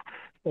information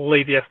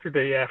late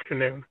yesterday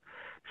afternoon.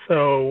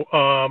 So,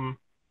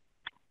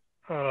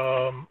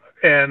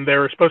 and they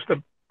were supposed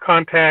to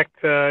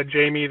contact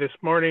Jamie this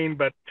morning,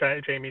 but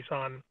Jamie's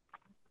on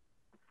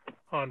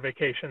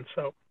vacation.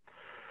 So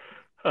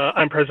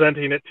I'm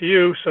presenting it to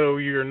you so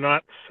you're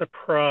not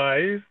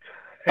surprised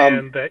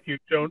and that you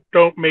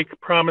don't make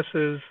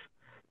promises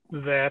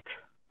that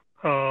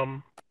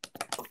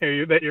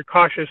that you're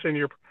cautious in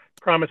your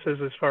promises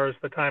as far as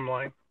the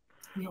timeline.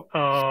 Yep.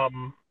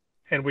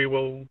 And we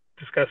will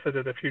discuss it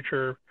at a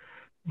future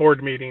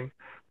board meeting.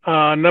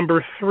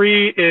 Number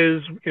three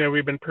is,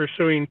 we've been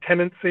pursuing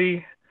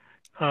tenancy,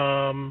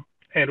 and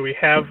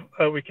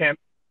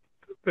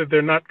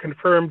they're not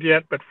confirmed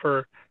yet, but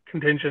for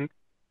contingent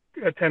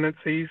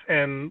tenancies,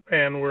 and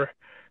we're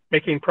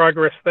making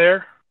progress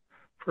there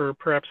for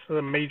perhaps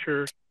the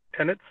major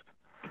tenants.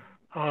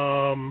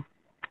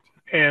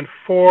 And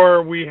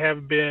four, we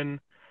have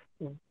been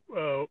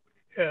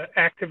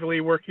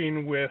actively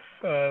working with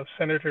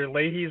Senator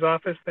Leahy's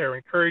office. They're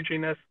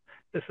encouraging us.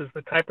 This is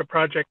the type of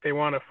project they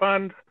want to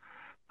fund.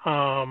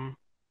 But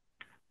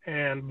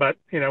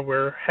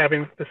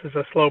this is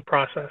a slow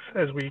process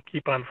as we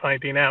keep on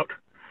finding out.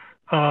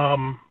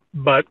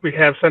 But we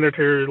have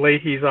Senator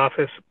Leahy's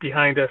office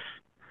behind us.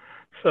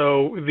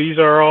 So these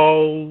are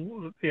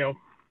all,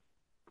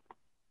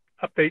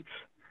 updates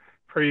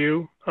for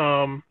you.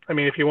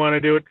 If you want to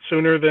do it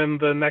sooner than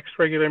the next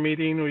regular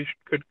meeting, we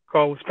could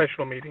call a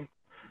special meeting.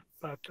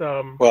 But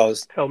tell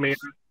me.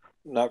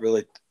 Not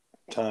really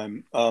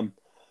time. I'm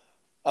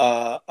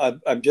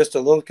just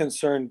a little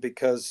concerned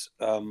because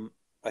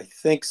I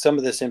think some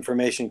of this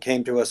information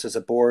came to us as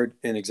a board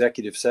in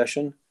executive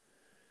session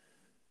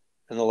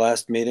in the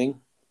last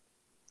meeting.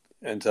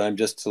 And I'm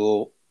just a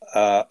little,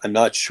 I'm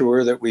not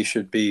sure that we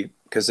should be,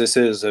 because this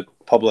is a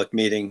public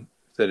meeting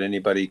that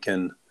anybody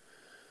can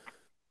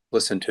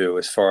listen to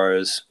as far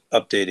as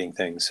updating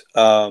things.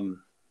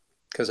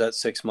 Because that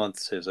 6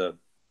 months it's a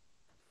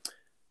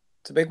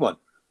big one.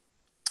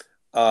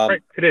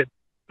 Right, it is.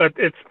 But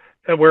it's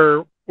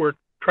we're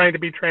trying to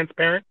be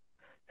transparent,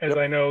 as yep.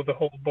 I know the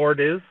whole board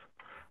is.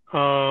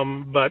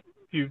 But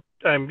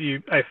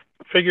I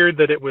figured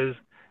that it was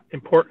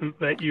important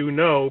that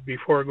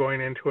before going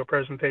into a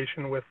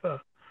presentation with the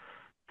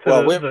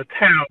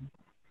town.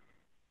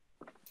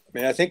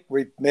 I think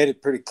we made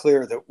it pretty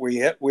clear that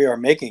we are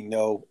making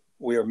no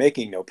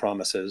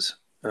promises.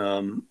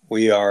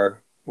 We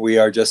are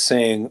just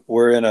saying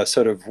we're in a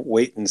sort of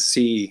wait and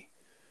see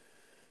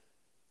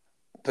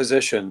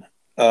position.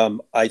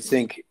 I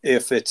think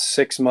if it's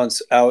 6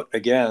 months out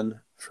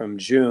again from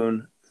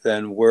June,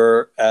 then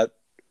we're at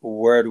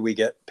where do we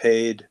get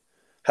paid?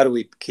 How do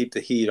we keep the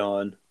heat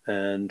on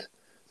and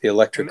the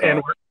electric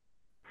on?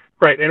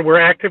 Right, and we're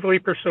actively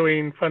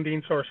pursuing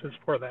funding sources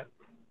for that.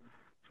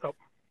 So,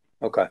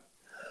 okay,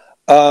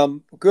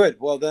 good.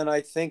 Well, then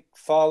I think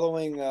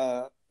following,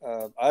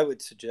 I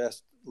would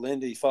suggest,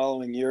 Lindy,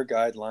 following your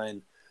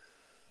guideline.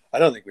 I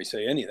don't think we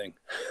say anything.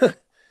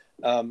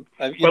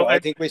 I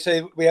think we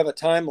say we have a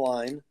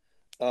timeline.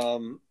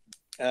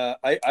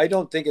 I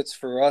don't think it's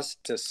for us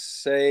to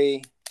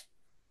say.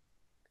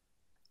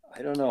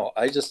 I don't know.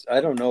 I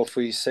don't know if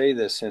we say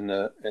this in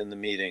the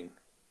meeting.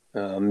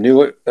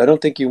 I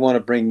don't think you want to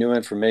bring new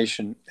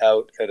information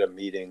out at a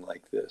meeting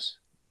like this,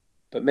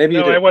 but maybe no,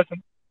 you do.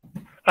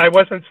 I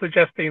wasn't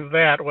suggesting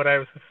that. What I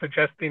was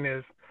suggesting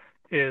is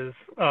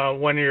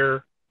when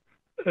you're.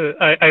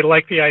 I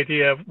like the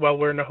idea of, well,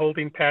 we're in a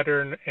holding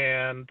pattern,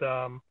 and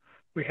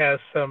we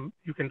have some.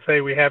 You can say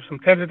we have some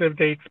tentative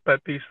dates,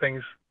 but these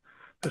things.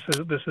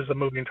 This is a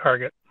moving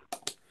target.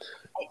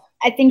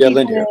 I think you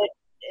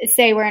could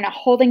say we're in a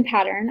holding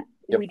pattern.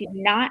 Yep. We did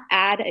not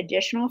add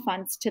additional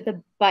funds to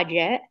the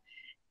budget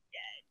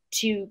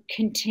to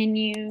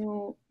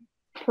continue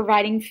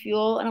providing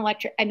fuel and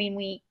electric. I mean,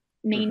 we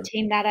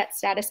maintain that at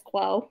status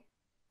quo.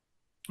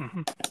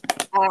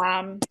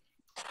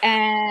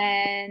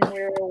 And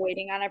we're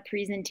waiting on a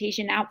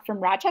presentation out from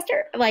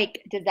Rochester.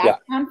 Like, does that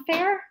sound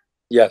fair?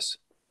 Yes.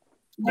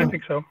 I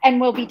think so.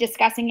 And we'll be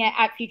discussing it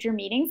at future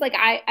meetings. Like,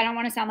 I don't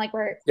want to sound like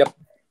we're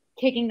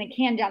kicking the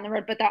can down the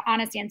road, but the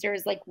honest answer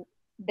is, like,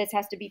 this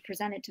has to be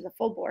presented to the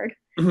full board.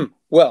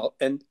 Well,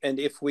 and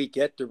if we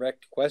get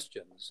direct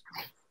questions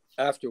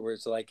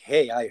afterwards, like,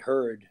 hey, I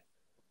heard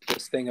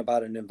this thing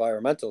about an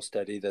environmental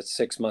study that's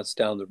 6 months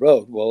down the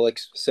road. Well,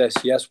 says,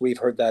 yes, we've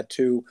heard that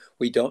too.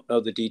 We don't know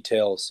the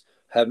details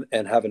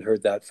and haven't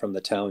heard that from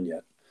the town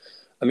yet.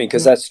 I mean,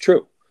 because that's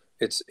true.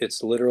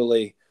 It's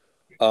literally,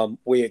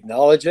 we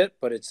acknowledge it,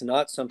 but it's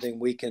not something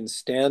we can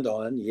stand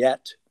on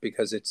yet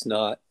because it's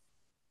not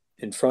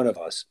in front of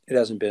us. It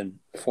hasn't been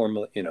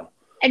formally,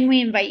 And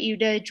we invite you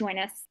to join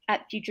us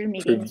at future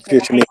meetings.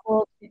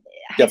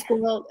 High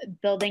school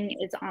building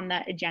is on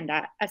the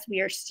agenda, as we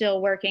are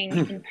still working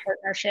in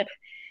partnership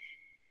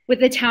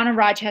with the town of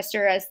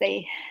Rochester as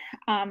they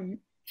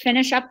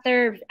finish up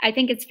their, I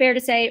think it's fair to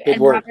say, and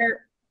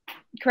Robert,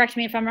 correct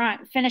me if I'm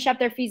wrong, finish up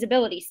their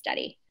feasibility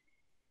study.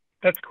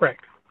 That's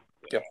correct.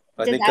 Yeah,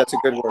 I think that's a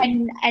good word.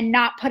 And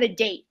not put a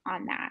date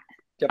on that.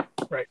 Yep.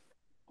 Right.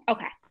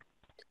 Okay.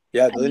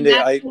 Yeah, Linda,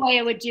 that's the way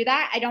I would do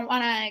that. I don't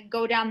want to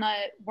go down the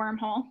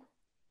wormhole.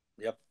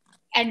 Yep.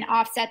 And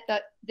offset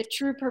the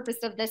true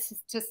purpose of this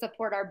is to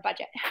support our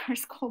budget, our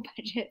school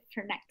budget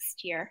for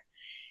next year.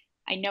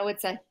 I know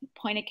it's a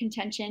point of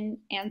contention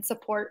and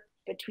support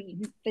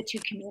between the two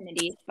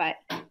communities, but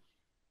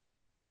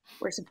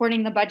we're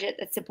supporting the budget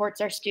that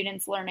supports our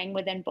students' learning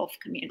within both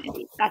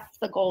communities. That's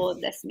the goal of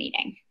this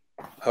meeting.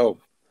 Oh,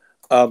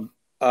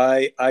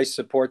 I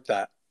support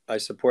that. I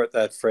support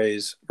that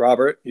phrase.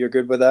 Robert, you're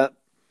good with that?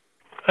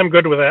 I'm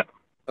good with that.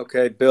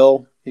 Okay,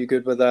 Bill, you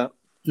good with that?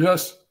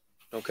 Yes.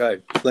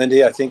 Okay,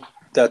 Lindy, I think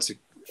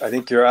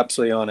you're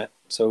absolutely on it.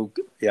 So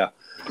yeah,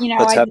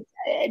 I'm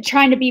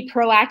trying to be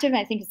proactive.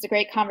 I think it's a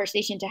great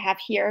conversation to have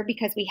here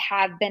because we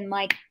have been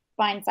like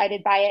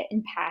blindsided by it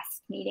in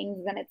past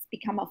meetings, and it's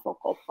become a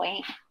focal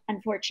point,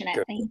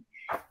 unfortunately.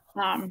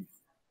 And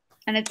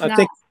it's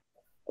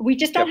we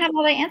just don't have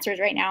all the answers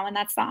right now, and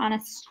that's the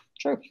honest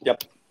truth.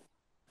 Yep.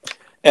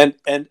 And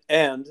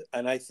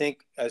I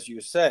think, as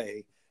you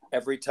say,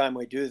 every time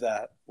we do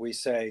that, we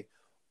say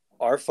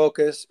our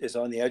focus is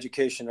on the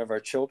education of our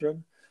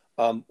children.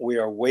 We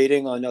are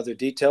waiting on other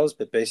details,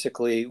 but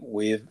basically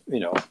we're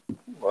staying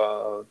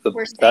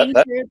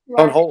true to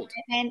our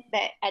commitment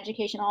that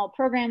educational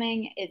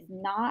programming is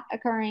not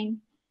occurring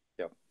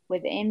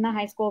within the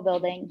high school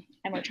building,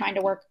 and we're trying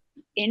to work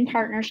in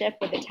partnership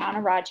with the town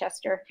of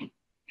Rochester.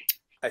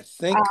 I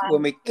think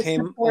when we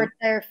came support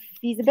their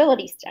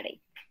feasibility study.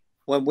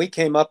 When we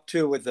came up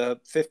with the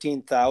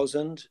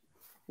 15,000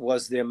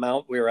 was the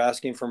amount we were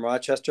asking from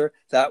Rochester.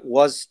 That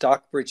was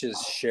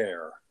Stockbridge's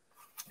share.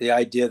 The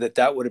idea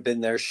that would have been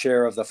their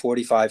share of the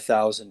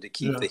 45,000 to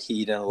keep the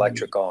heat and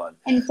electric on.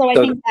 And so I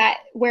think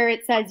that where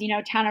it says,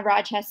 town of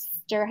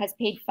Rochester has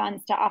paid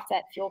funds to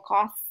offset fuel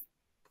costs.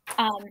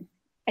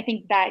 I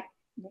think that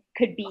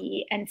could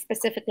be, and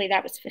specifically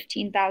that was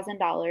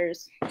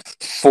 $15,000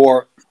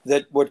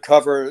 that would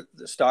cover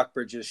the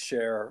Stockbridge's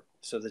share,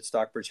 so that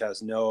Stockbridge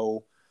is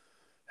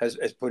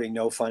putting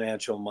no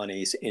financial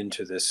monies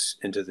into this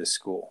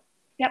school.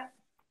 Yep.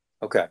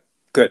 Okay,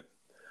 good.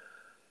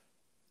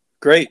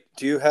 Great.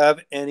 Do you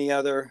have any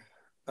other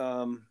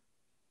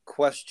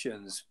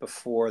questions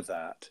before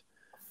that?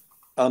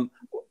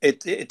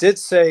 It did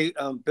say,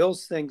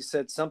 Bill's thing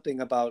said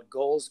something about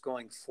goals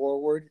going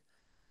forward.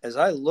 As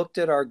I looked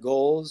at our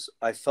goals,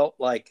 I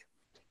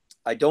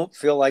don't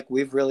feel like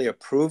we've really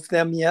approved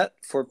them yet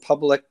for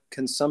public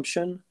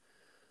consumption.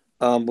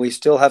 We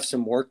still have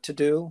some work to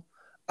do.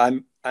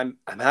 I'm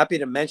happy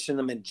to mention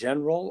them in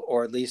general,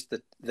 or at least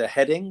the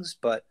headings,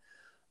 but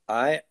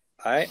I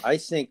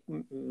think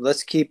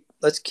let's keep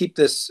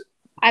this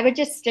I would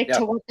just stick Yeah.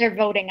 to what they're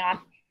voting on.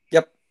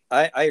 Yep,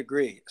 I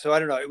agree. So I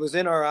don't know. It was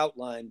in our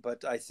outline,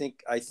 but I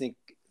think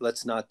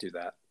let's not do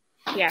that.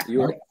 Yeah.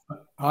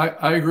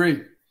 I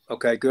agree.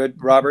 Okay,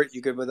 good. Robert,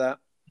 you good with that?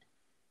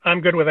 I'm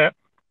good with that.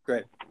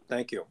 Great.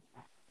 Thank you.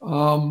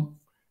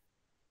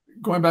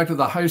 Going back to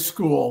the high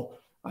school,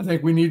 I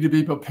think we need to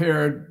be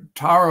prepared.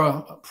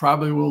 Tara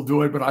probably will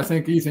do it, but I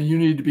think, Ethan, you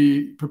need to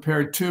be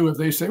prepared too. If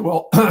they say,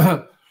 well,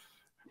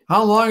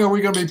 how long are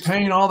we going to be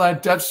paying all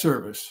that debt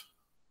service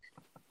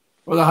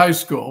for the high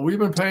school? We've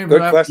been paying for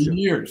that for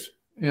years.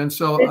 And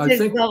so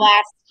this is the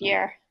last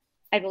year,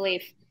 I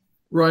believe.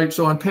 Right.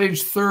 So on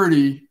page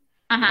 30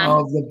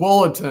 of the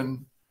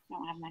bulletin,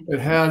 it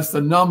has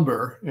the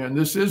number, and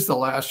this is the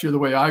last year, the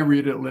way I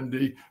read it,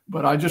 Lindy.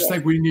 But I just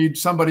think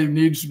somebody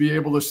needs to be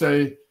able to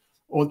say,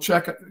 well,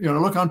 check,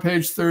 look on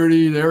page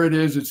 30. There it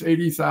is. It's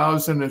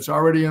 80,000. It's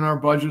already in our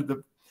budget.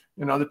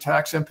 The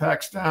tax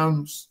impact's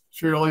down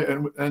surely,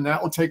 and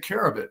that will take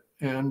care of it.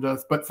 And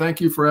but thank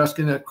you for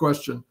asking that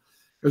question,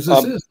 because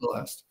this is the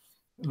last.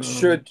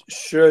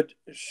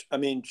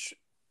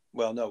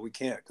 Well, no, we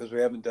can't, because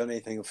we haven't done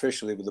anything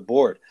officially with the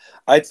board.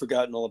 I'd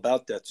forgotten all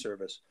about debt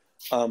service.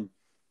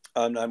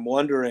 And I'm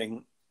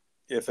wondering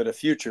if at a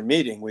future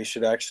meeting we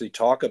should actually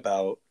talk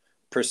about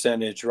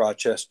percentage,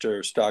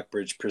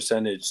 Rochester-Stockbridge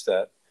percentage,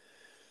 that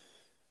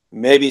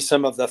maybe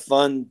some of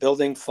the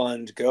building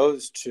fund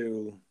goes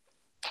to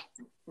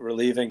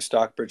relieving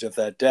Stockbridge of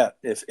that debt.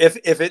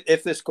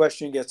 If this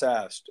question gets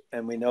asked,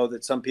 and we know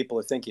that some people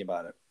are thinking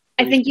about it.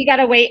 I think you got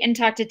to wait and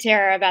talk to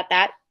Tara about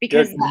that,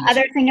 because the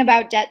other thing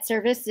about debt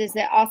service is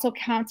it also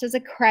counts as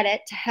a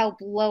credit to help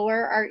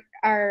lower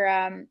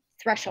our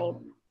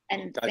threshold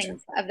and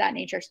things of that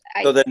nature.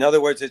 So that, in other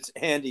words, it's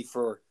handy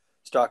for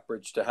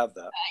Stockbridge to have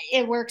that.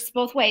 It works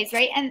both ways,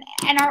 right? And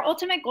our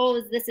ultimate goal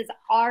is this is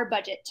our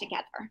budget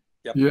together.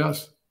 Yep.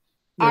 Yes.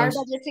 Our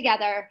budget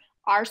together,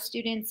 our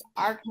students,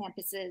 our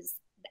campuses,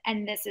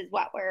 and this is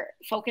what we're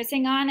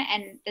focusing on.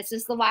 And this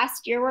is the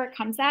last year where it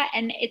comes at.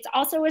 And it's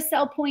also a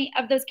sell point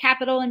of those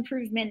capital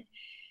improvement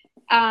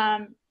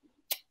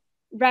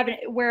revenue,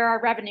 where our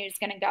revenue is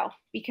going to go,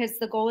 because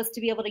the goal is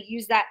to be able to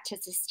use that to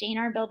sustain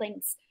our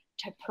buildings,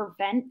 to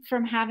prevent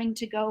from having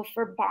to go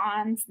for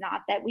bonds.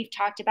 Not that we've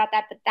talked about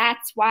that, but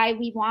that's why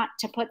we want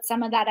to put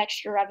some of that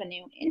extra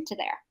revenue into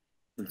there.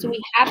 So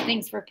we have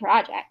things for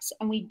projects,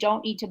 and we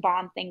don't need to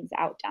bond things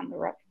out down the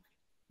road.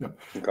 Yeah.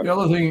 Okay. The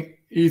other thing,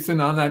 Ethan,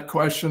 on that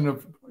question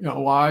of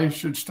why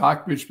should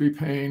Stockbridge be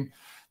paying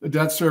the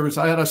debt service,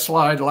 I had a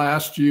slide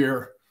last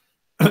year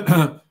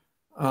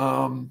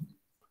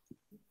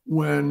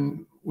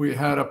when we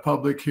had a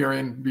public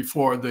hearing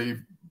before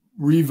the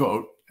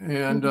revote,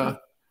 and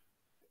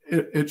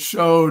it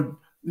showed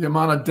the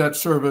amount of debt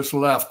service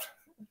left,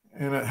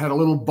 and it had a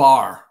little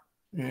bar,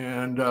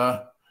 and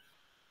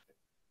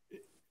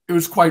it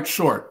was quite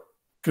short,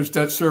 because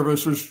debt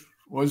service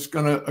was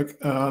going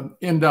to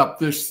end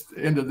up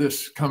into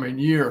this coming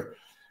year.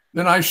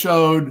 Then I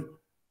showed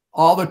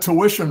all the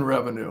tuition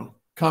revenue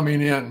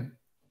coming in.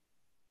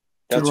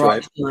 That's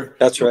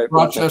right.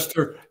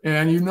 Rochester.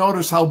 And you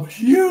notice how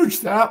huge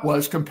that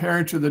was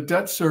compared to the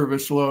debt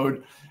service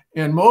load.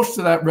 And most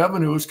of that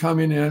revenue is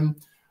coming in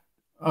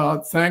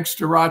thanks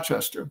to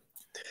Rochester.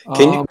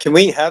 Can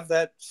we have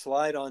that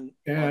slide on?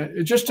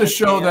 Just to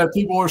show that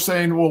people were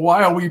saying, well,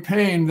 why are we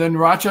paying? Then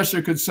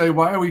Rochester could say,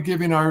 why are we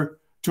giving our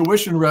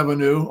tuition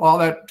revenue, all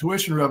that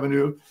tuition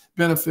revenue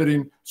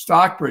benefiting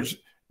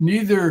Stockbridge?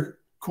 Neither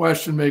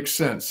question makes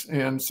sense.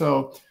 And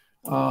so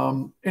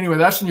anyway,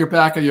 that's in your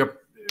back of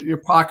your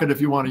pocket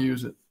if you want to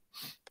use it.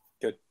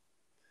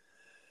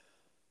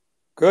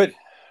 Good.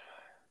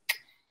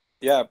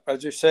 Yeah,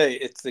 as you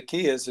say, the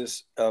key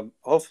is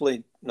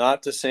hopefully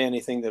not to say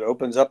anything that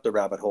opens up the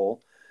rabbit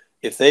hole.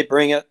 If they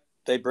bring it,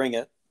 they bring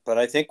it. But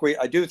I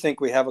do think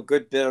we have a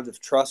good bit of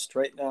trust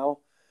right now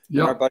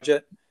in our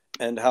budget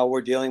and how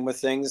we're dealing with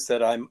things,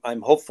 that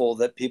I'm hopeful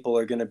that people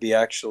are going to be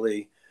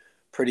actually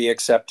pretty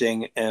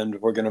accepting, and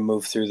we're going to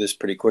move through this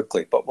pretty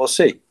quickly. But we'll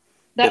see.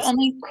 The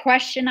only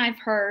question I've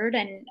heard,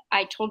 and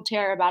I told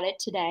Tara about it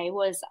today,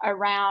 was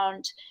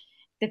around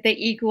that the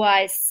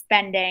equalized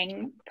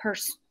spending per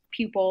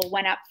pupil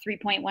went up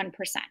 3.1%.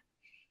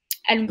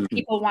 And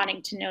people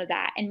wanting to know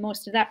that. And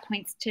most of that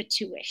points to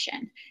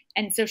tuition.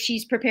 And so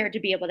she's prepared to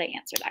be able to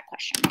answer that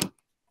question.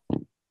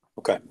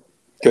 Okay,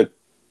 good.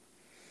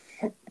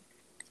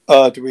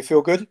 Do we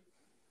feel good?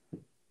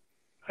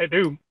 I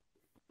do.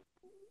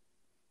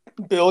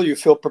 Bill, you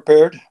feel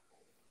prepared?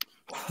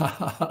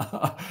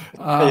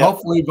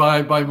 Hopefully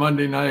by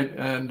Monday night.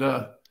 And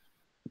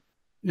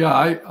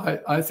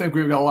I think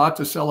we've got a lot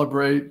to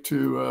celebrate,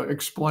 to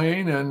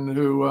explain, and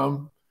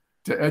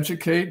to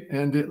educate,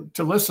 and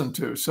to listen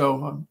to.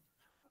 So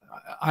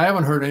I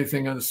haven't heard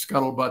anything on the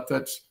scuttlebutt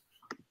that's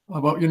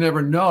about, you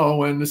never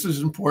know. And this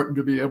is important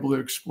to be able to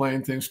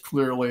explain things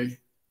clearly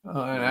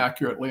and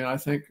accurately. And I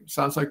think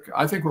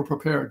we're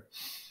prepared.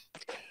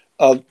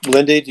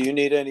 Lindy, do you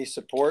need any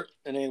support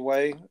in any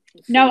way?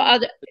 No, I'll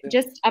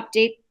just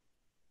update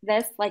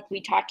this like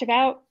we talked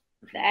about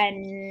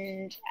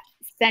and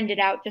send it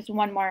out just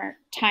one more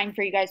time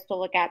for you guys to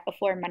look at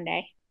before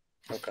Monday.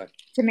 Okay.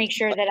 To make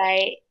sure that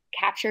I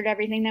captured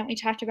everything that we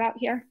talked about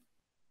here.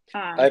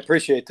 I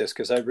appreciate this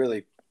because I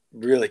really,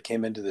 really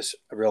came into this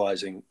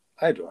realizing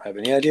I don't have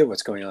any idea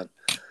what's going on.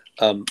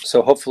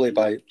 So hopefully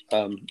by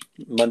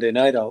Monday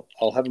night,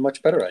 I'll have a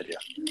much better idea.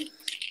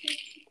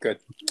 Good.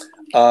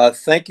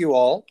 Thank you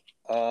all.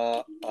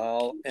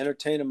 I'll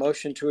entertain a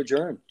motion to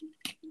adjourn.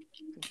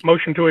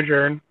 Motion to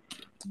adjourn.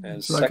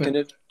 And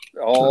seconded.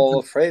 All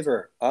in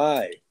favor?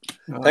 Aye.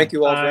 Thank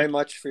you all very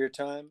much for your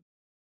time.